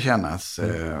kanske det ska kännas.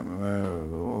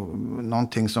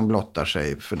 Någonting som blottar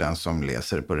sig för den som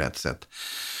läser det på rätt sätt.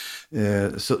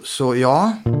 Så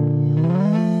ja.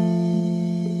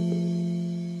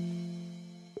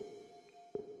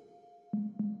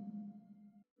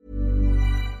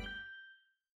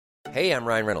 Hey, I'm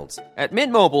Ryan Reynolds. At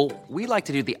Mint Mobile, we like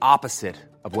to do the opposite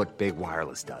of what Big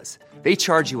Wireless does. They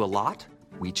charge you a lot.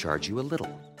 We charge you a little.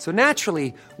 So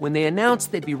naturally, when they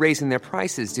announced they'd be raising their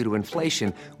prices due to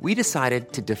inflation, we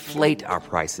decided to deflate our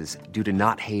prices due to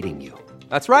not hating you.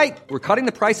 That's right. We're cutting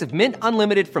the price of Mint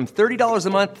Unlimited from $30 a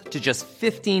month to just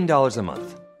 $15 a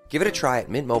month. Give it a try at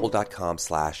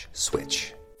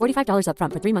mintmobile.com/switch. $45 up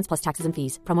front for 3 months plus taxes and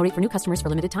fees. Promo rate for new customers for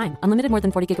limited time. Unlimited more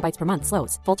than 40 gigabytes per month.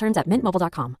 Slows full terms at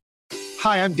mintmobile.com.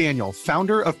 Hi, I'm Daniel,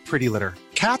 founder of Pretty Litter.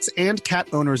 Cats and cat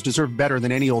owners deserve better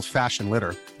than any old-fashioned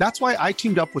litter. That's why I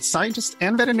teamed up with scientists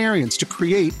and veterinarians to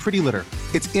create Pretty Litter.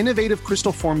 Its innovative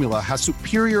crystal formula has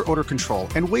superior odor control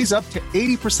and weighs up to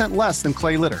 80% less than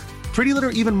clay litter. Pretty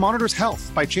Litter even monitors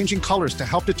health by changing colors to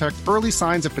help detect early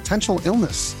signs of potential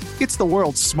illness. It's the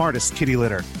world's smartest kitty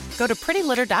litter. Go to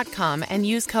prettylitter.com and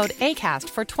use code ACAST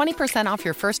for 20% off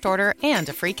your first order and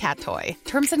a free cat toy.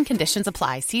 Terms and conditions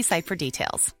apply. See site for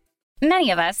details.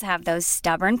 Many of us have those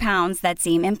stubborn pounds that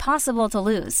seem impossible to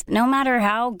lose, no matter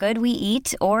how good we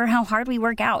eat or how hard we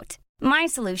work out. My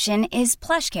solution is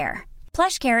PlushCare.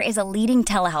 PlushCare is a leading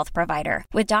telehealth provider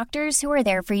with doctors who are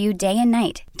there for you day and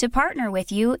night to partner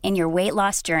with you in your weight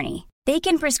loss journey. They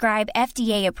can prescribe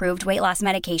FDA-approved weight loss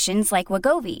medications like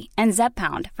Wegovy and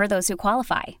Zepbound for those who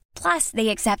qualify. Plus, they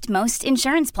accept most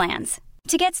insurance plans.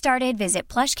 To get started,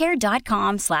 visit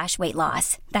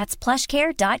plushcare.com/weightloss. That's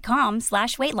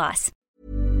plushcare.com/weightloss.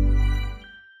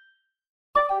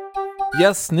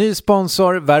 Yes, ny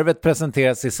sponsor. Värvet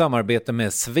presenteras i samarbete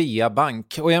med Svea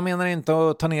Bank. Och jag menar inte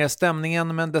att ta ner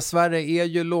stämningen, men dessvärre är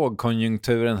ju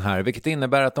lågkonjunkturen här, vilket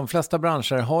innebär att de flesta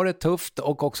branscher har det tufft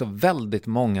och också väldigt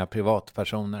många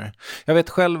privatpersoner. Jag vet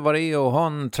själv vad det är att ha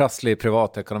en trasslig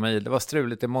privatekonomi. Det var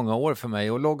struligt i många år för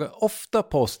mig och låg ofta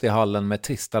post i hallen med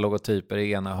trista logotyper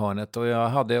i ena hörnet. Och jag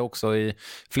hade också i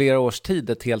flera års tid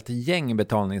ett helt gäng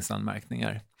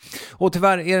betalningsanmärkningar. Och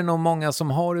tyvärr är det nog många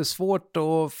som har det svårt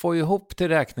att få ihop till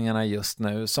räkningarna just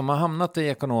nu, som har hamnat i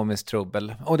ekonomiskt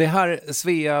trubbel. Och det här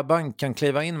Svea Bank kan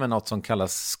kliva in med något som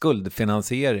kallas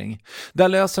skuldfinansiering. Där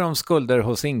löser de skulder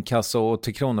hos inkasso och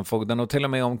till Kronofogden, och till och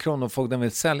med om Kronofogden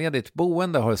vill sälja ditt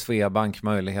boende har Svea Bank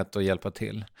möjlighet att hjälpa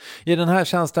till. I den här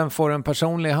tjänsten får du en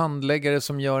personlig handläggare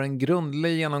som gör en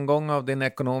grundlig genomgång av din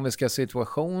ekonomiska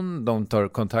situation. De tar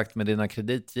kontakt med dina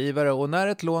kreditgivare och när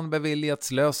ett lån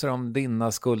beviljats löser de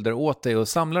dina skulder åt dig och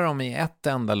samlar dem i ett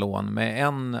enda lån med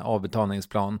en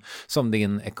avbetalningsplan som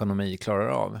din ekonomi klarar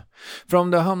av. För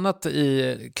om du har hamnat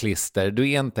i klister,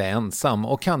 du är inte ensam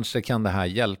och kanske kan det här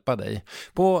hjälpa dig.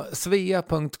 På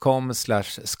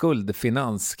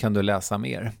svea.com/skuldfinans kan du läsa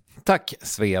mer. Tack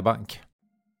Svea Bank.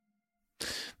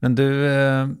 Men du,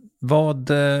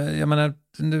 jag menar,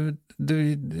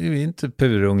 du är ju inte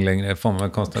purung längre, får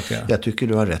man konstatera. Jag tycker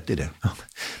du har rätt i det.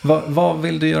 Vad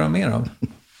vill du göra mer av?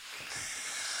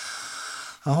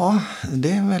 Ja,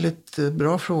 det är en väldigt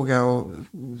bra fråga att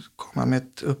komma med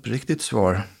ett uppriktigt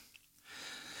svar.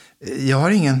 Jag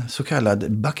har ingen så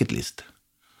kallad bucket list,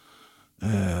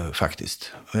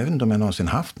 faktiskt. Jag vet inte om jag någonsin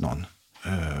haft någon.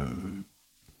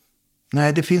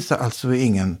 Nej, det finns alltså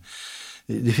ingen.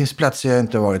 Det finns platser jag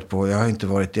inte har varit på. Jag har inte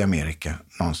varit i Amerika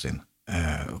någonsin.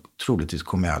 Troligtvis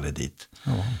kommer jag aldrig dit.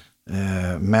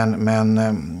 Men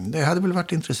det hade väl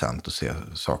varit intressant att se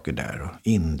saker där. Och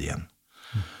Indien.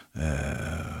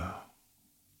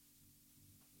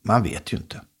 Man vet ju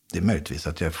inte. Det är möjligtvis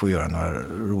att jag får göra några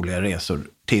roliga resor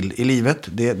till i livet.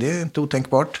 Det är inte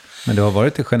otänkbart. Men du har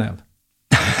varit i Genève?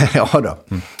 Ja då.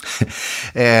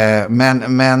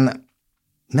 Men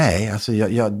nej, alltså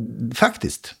jag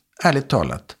faktiskt, ärligt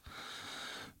talat,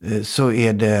 så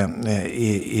är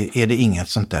det inget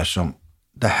sånt där som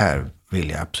det här vill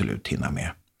jag absolut hinna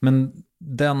med. Men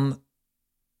den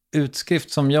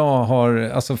utskrift som jag har,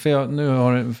 alltså för jag nu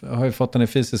har jag fått den i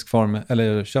fysisk form,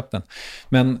 eller köpt den.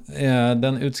 Men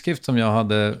den utskrift som jag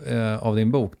hade av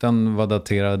din bok, den var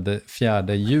daterad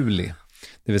 4 juli.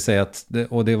 Det vill säga att,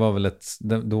 och det var väl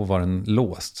då var den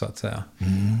låst så att säga.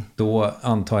 Då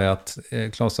antar jag att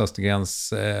Claes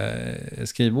Östergrens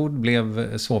skrivbord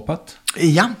blev såpat.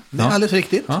 Ja, det är alldeles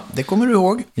riktigt. Ja. Det kommer du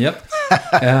ihåg. Japp.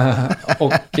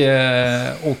 Och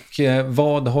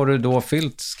vad har du då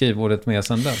fyllt skrivbordet med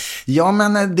sedan dess? Ja,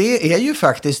 men det är ju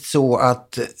faktiskt så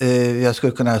att jag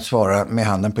skulle kunna svara med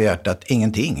handen på hjärtat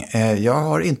ingenting. Jag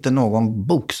har inte någon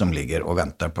bok som ligger och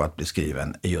väntar på att bli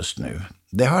skriven just nu.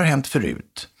 Det har hänt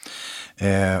förut.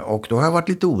 Och då har jag varit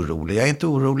lite orolig. Jag är inte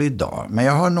orolig idag. Men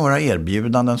jag har några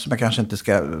erbjudanden som jag kanske inte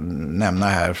ska nämna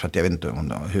här för att jag vet inte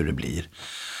hur det blir.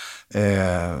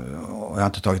 Och jag har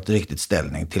inte tagit riktigt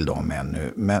ställning till dem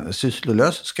ännu. Men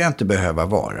sysslolös ska jag inte behöva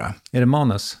vara. Är det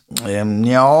manus?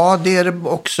 Ja, det är det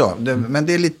också. Men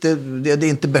det är lite, det är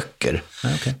inte böcker.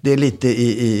 Okay. Det är lite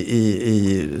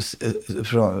i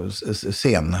från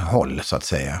scenhåll så att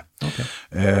säga. Okay.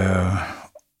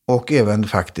 Och även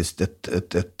faktiskt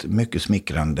ett mycket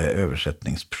smickrande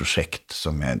översättningsprojekt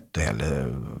som jag inte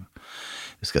heller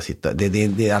ska sitta.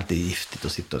 Det är alltid giftigt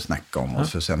att sitta och snacka om. Och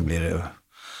så sen blir det,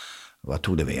 vad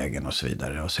tog det vägen och så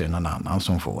vidare. Och så är det någon annan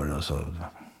som får det och så,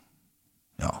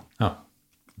 ja.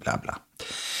 Bla bla.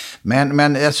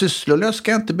 Men sysslolös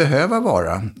ska jag inte behöva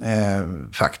vara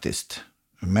faktiskt.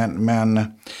 Men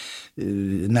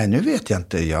nej, nu vet jag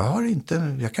inte. Jag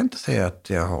kan inte säga att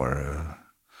jag har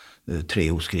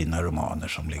 3 oskrivna romaner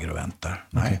som ligger och väntar.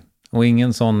 Nej. Okay. Och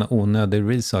ingen sån onödig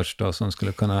research då som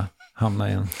skulle kunna hamna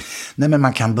i en... Nej, men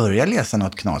man kan börja läsa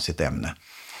något knasigt ämne.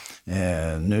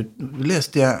 Nu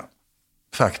läste jag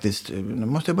faktiskt, nu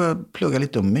måste jag börja plugga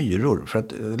lite om myror. För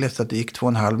att jag läste att det gick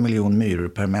 2,5 miljoner myror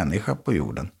per människa på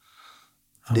jorden.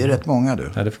 Aha. Det är rätt många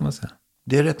du. Ja, det får man säga.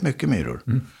 Det är rätt mycket myror.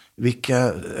 Vilka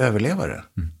överlevare.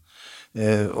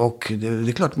 Och det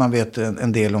är klart man vet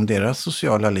en del om deras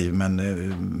sociala liv, men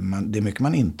det är mycket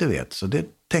man inte vet. Så det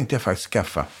tänkte jag faktiskt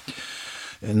skaffa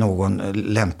någon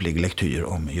lämplig lektyr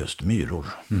om just myror.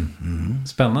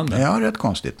 Spännande. Ja, rätt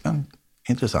konstigt, men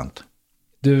intressant.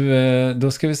 Du,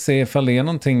 då ska vi se ifall det är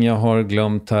någonting jag har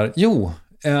glömt här. Jo,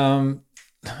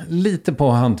 lite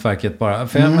på hantverket bara.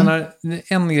 För jag menar,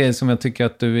 en grej som jag tycker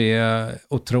att du är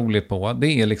otrolig på, det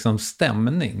är liksom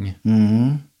stämning.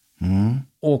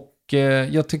 Och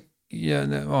jag tycker,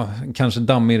 kanske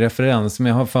dammig referens, men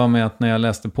jag har för mig att när jag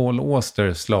läste Paul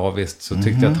Auster slaviskt så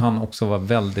tyckte jag att han också var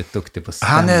väldigt duktig på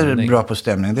stämning. Han är bra på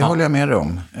stämning, det håller jag med dig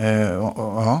om.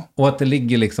 Och att det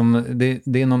ligger liksom,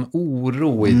 det är någon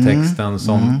oro i texten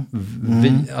som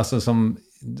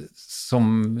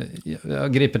som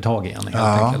jag griper tag i en helt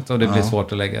enkelt. Och det blir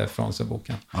svårt att lägga ifrån sig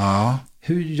boken.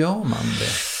 Hur gör man det?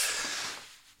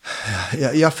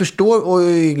 Jag förstår och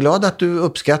är glad att du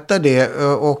uppskattar det.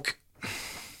 Och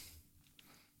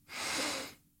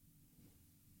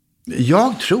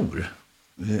jag tror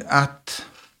att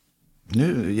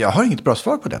jag har inget bra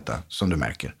svar på detta, som du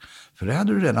märker. För det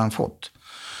hade du redan fått.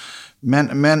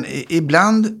 Men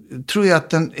ibland tror jag att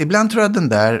den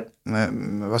där,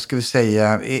 vad ska vi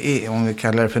säga, om vi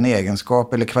kallar det för en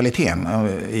egenskap eller kvaliteten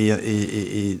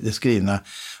i det skrivna,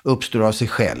 uppstår av sig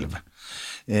själv.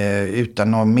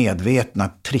 Utan några medvetna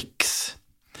tricks.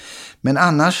 Men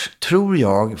annars tror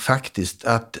jag faktiskt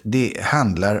att det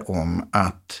handlar om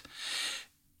att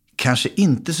kanske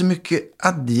inte så mycket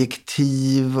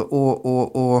adjektiv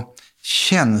och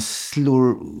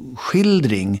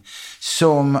känsloskildring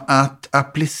som att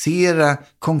applicera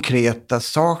konkreta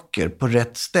saker på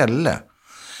rätt ställe.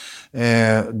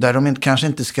 Där de kanske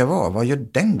inte ska vara. Vad gör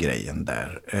den grejen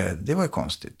där? Det var ju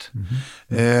konstigt.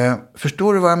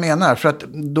 Förstår du vad jag menar? För att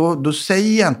då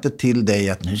säger jag inte till dig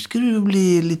att nu ska du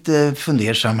bli lite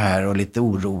fundersam här och lite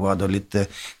oroad och lite,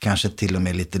 kanske till och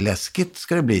med lite läskigt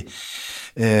ska det bli.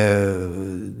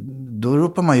 Då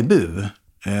ropar man ju bu.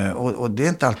 Och det är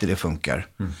inte alltid det funkar.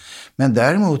 Men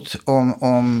däremot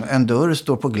om en dörr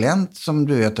står på glänt som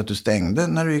du vet att du stängde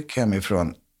när du gick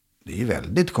hemifrån, det är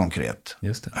väldigt konkret.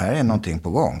 Just det. Här är någonting på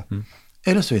gång.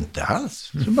 Eller så inte alls.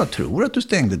 Så du bara tror att du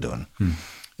stängde dörren.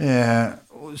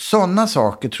 Sådana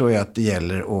saker tror jag att det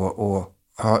gäller att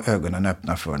ha ögonen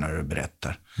öppna för när du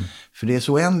berättar. För det är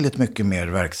så oändligt mycket mer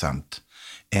verksamt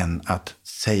än att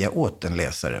säga åt en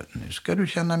läsare, nu ska du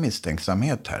känna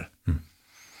misstänksamhet här.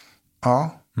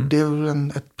 Ja, det är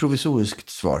väl ett provisoriskt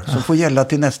svar som får gälla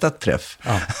till nästa träff.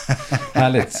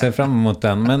 Härligt, ser fram emot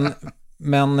den.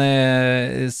 Men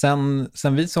sen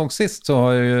vi såg sist så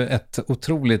har ju ett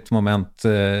otroligt moment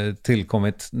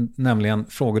tillkommit, nämligen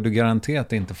frågor du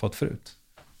garanterat inte fått förut.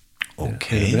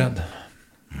 Okej. Är du beredd?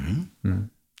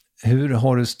 Hur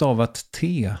har du stavat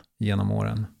te genom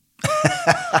åren?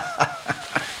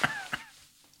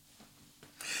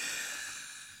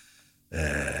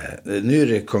 Nu är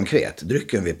det konkret,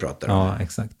 drycken vi pratar om. Ja,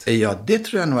 exakt. Ja, det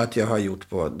tror jag nog att jag har gjort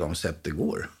på de sätt det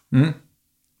går.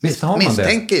 Visst har man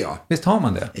misstänker det? jag. Visst har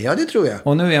man det? Ja, det tror jag.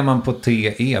 Och nu är man på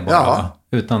TE bara,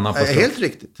 utan apostrof. Helt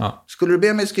riktigt. Ja. Skulle du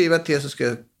be mig skriva T så ska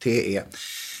jag TE.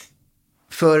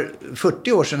 För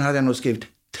 40 år sedan hade jag nog skrivit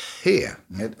T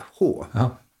med H.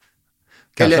 Ja.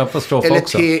 Kanske apostrof eller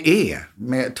också. TE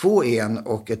med 2 en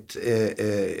och ett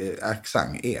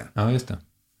accent E. Ja, just det.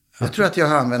 Jag tror att jag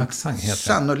har använt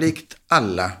sannolikt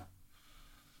alla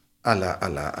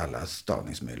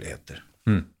stavningsmöjligheter.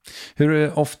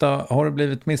 Hur ofta har du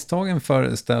blivit misstagen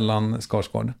för Stellan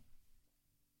Skarsgård?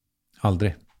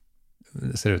 Aldrig.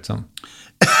 Det ser ut som.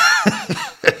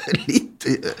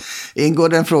 Lite. Ingår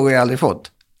den frågan jag aldrig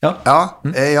fått? Ja. Ja,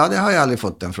 det har jag aldrig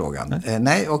fått den frågan.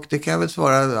 Nej, och det kan jag väl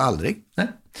svara aldrig.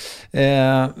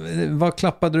 Nej. Vad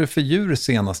klappade du för djur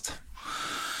senast?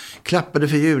 Klappade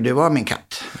för djur, det var min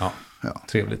katt. Ja.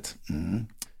 Trevligt.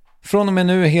 Från och med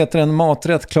nu heter en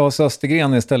maträtt Claes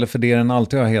Östergren istället för det den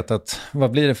alltid har hetat.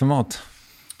 Vad blir det för mat?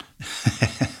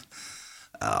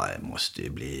 Ja, det måste ju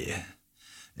bli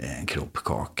en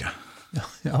kroppkaka.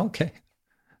 Ja, okej.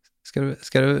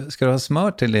 Ska du ha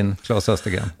smör till din Claes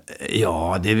Östergren?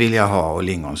 Ja, det vill jag ha, och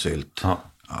lingonsylt. Ja.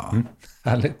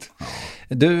 Härligt. Ja.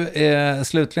 Du,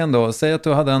 slutligen då, säg att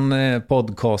du hade en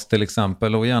podcast till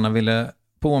exempel och gärna ville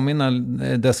påminna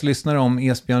dess lyssnare om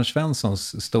Esbjörn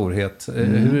Svenssons storhet.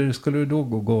 Hur skulle du då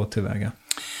gå tillväga?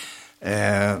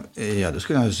 Då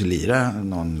skulle jag alltså lira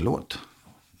någon låt.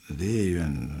 Det är ju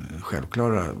en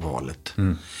självklara valet.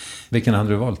 Vilken hade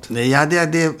du valt? Ja,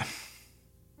 det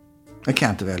kan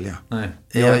jag inte välja. Nej.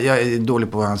 Jag är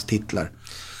dålig på hans titlar.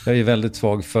 Jag är väldigt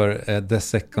svag för The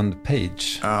Second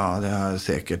Page. Ja, det har jag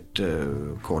säkert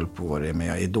koll på vad det är. Men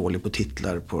jag är dålig på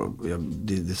titlar.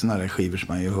 Det är såna där skivor som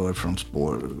man ju hör från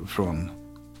spår.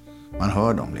 Man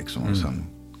hör dem liksom. Och sen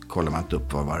kollar man inte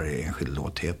upp vad varje enskild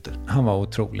låt heter. Han var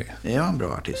otrolig. Ja, en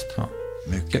bra artist. Ja.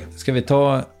 Mycket. Ska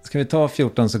vi ta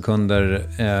 14 sekunder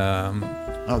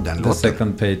den The låten.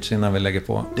 Second Page innan vi lägger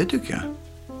på? Det tycker jag.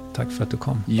 Tack för att du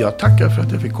kom. Jag tackar för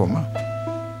att jag fick komma.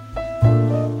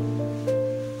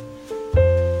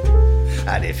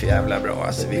 Det är för jävla bra.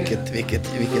 Alltså,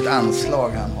 vilket anslag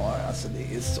han har. Alltså,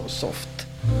 det är så soft.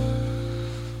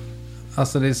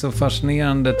 Alltså det är så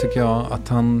fascinerande tycker jag att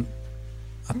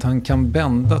han kan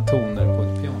bända toner på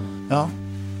ett piano. Ja.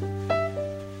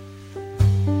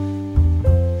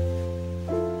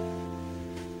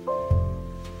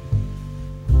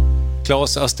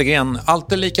 Claes Östergren,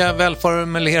 alltid lika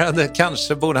välformulerade,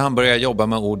 kanske borde han börja jobba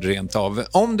med ord rent av.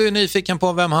 Om du är nyfiken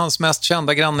på vem hans mest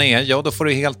kända granne är, ja då får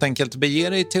du helt enkelt bege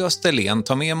dig till Österlen,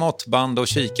 ta med måttband och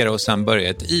kikare och sen börja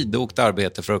ett idogt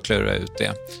arbete för att klura ut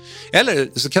det.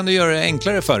 Eller så kan du göra det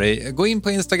enklare för dig. Gå in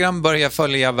på Instagram, börja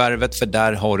följa Värvet, för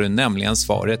där har du nämligen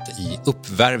svaret i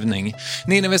uppvärvning.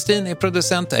 Ninni Westin är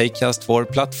producent, Acast vår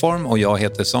plattform, och jag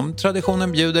heter som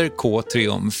traditionen bjuder K.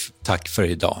 Triumf. Tack för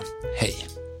idag. Hej!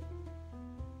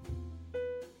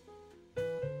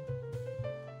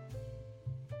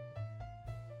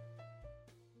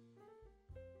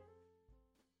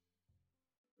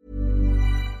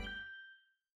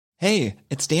 Hey,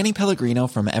 it's Danny Pellegrino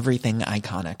from Everything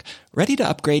Iconic. Ready to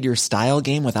upgrade your style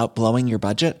game without blowing your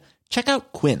budget? Check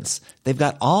out Quince. They've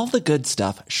got all the good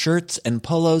stuff, shirts and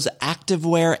polos,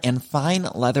 activewear and fine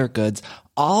leather goods,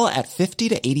 all at 50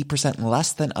 to 80%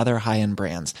 less than other high-end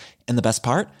brands. And the best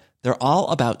part? They're all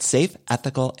about safe,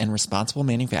 ethical, and responsible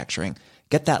manufacturing.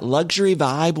 Get that luxury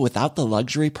vibe without the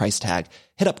luxury price tag.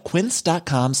 Hit up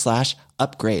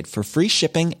quince.com/upgrade for free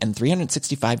shipping and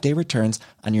 365-day returns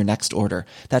on your next order.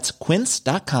 That's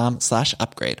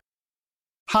quince.com/upgrade.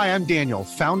 Hi, I'm Daniel,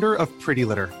 founder of Pretty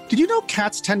Litter. Did you know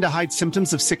cats tend to hide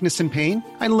symptoms of sickness and pain?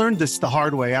 I learned this the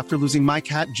hard way after losing my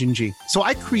cat, Gingy. So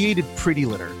I created Pretty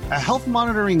Litter, a health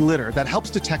monitoring litter that helps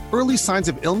detect early signs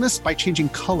of illness by changing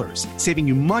colors, saving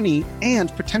you money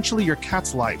and potentially your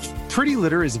cat's life. Pretty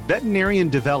Litter is veterinarian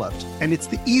developed, and it's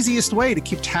the easiest way to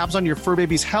keep tabs on your fur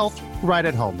baby's health right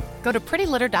at home. Go to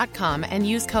prettylitter.com and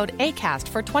use code ACAST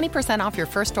for 20% off your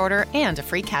first order and a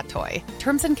free cat toy.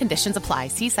 Terms and conditions apply.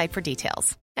 See site for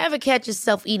details. Ever catch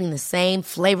yourself eating the same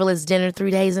flavorless dinner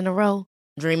 3 days in a row?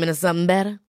 Dreaming of something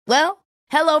better? Well,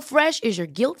 HelloFresh is your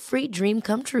guilt-free dream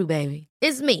come true, baby.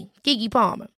 It's me, Keke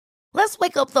Palmer. Let's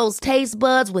wake up those taste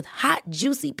buds with hot,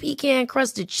 juicy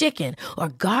pecan-crusted chicken or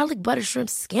garlic butter shrimp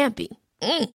scampi.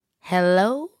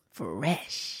 Hello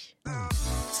Fresh.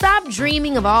 Stop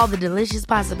dreaming of all the delicious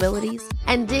possibilities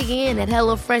and dig in at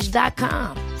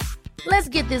HelloFresh.com. Let's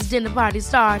get this dinner party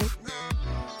started.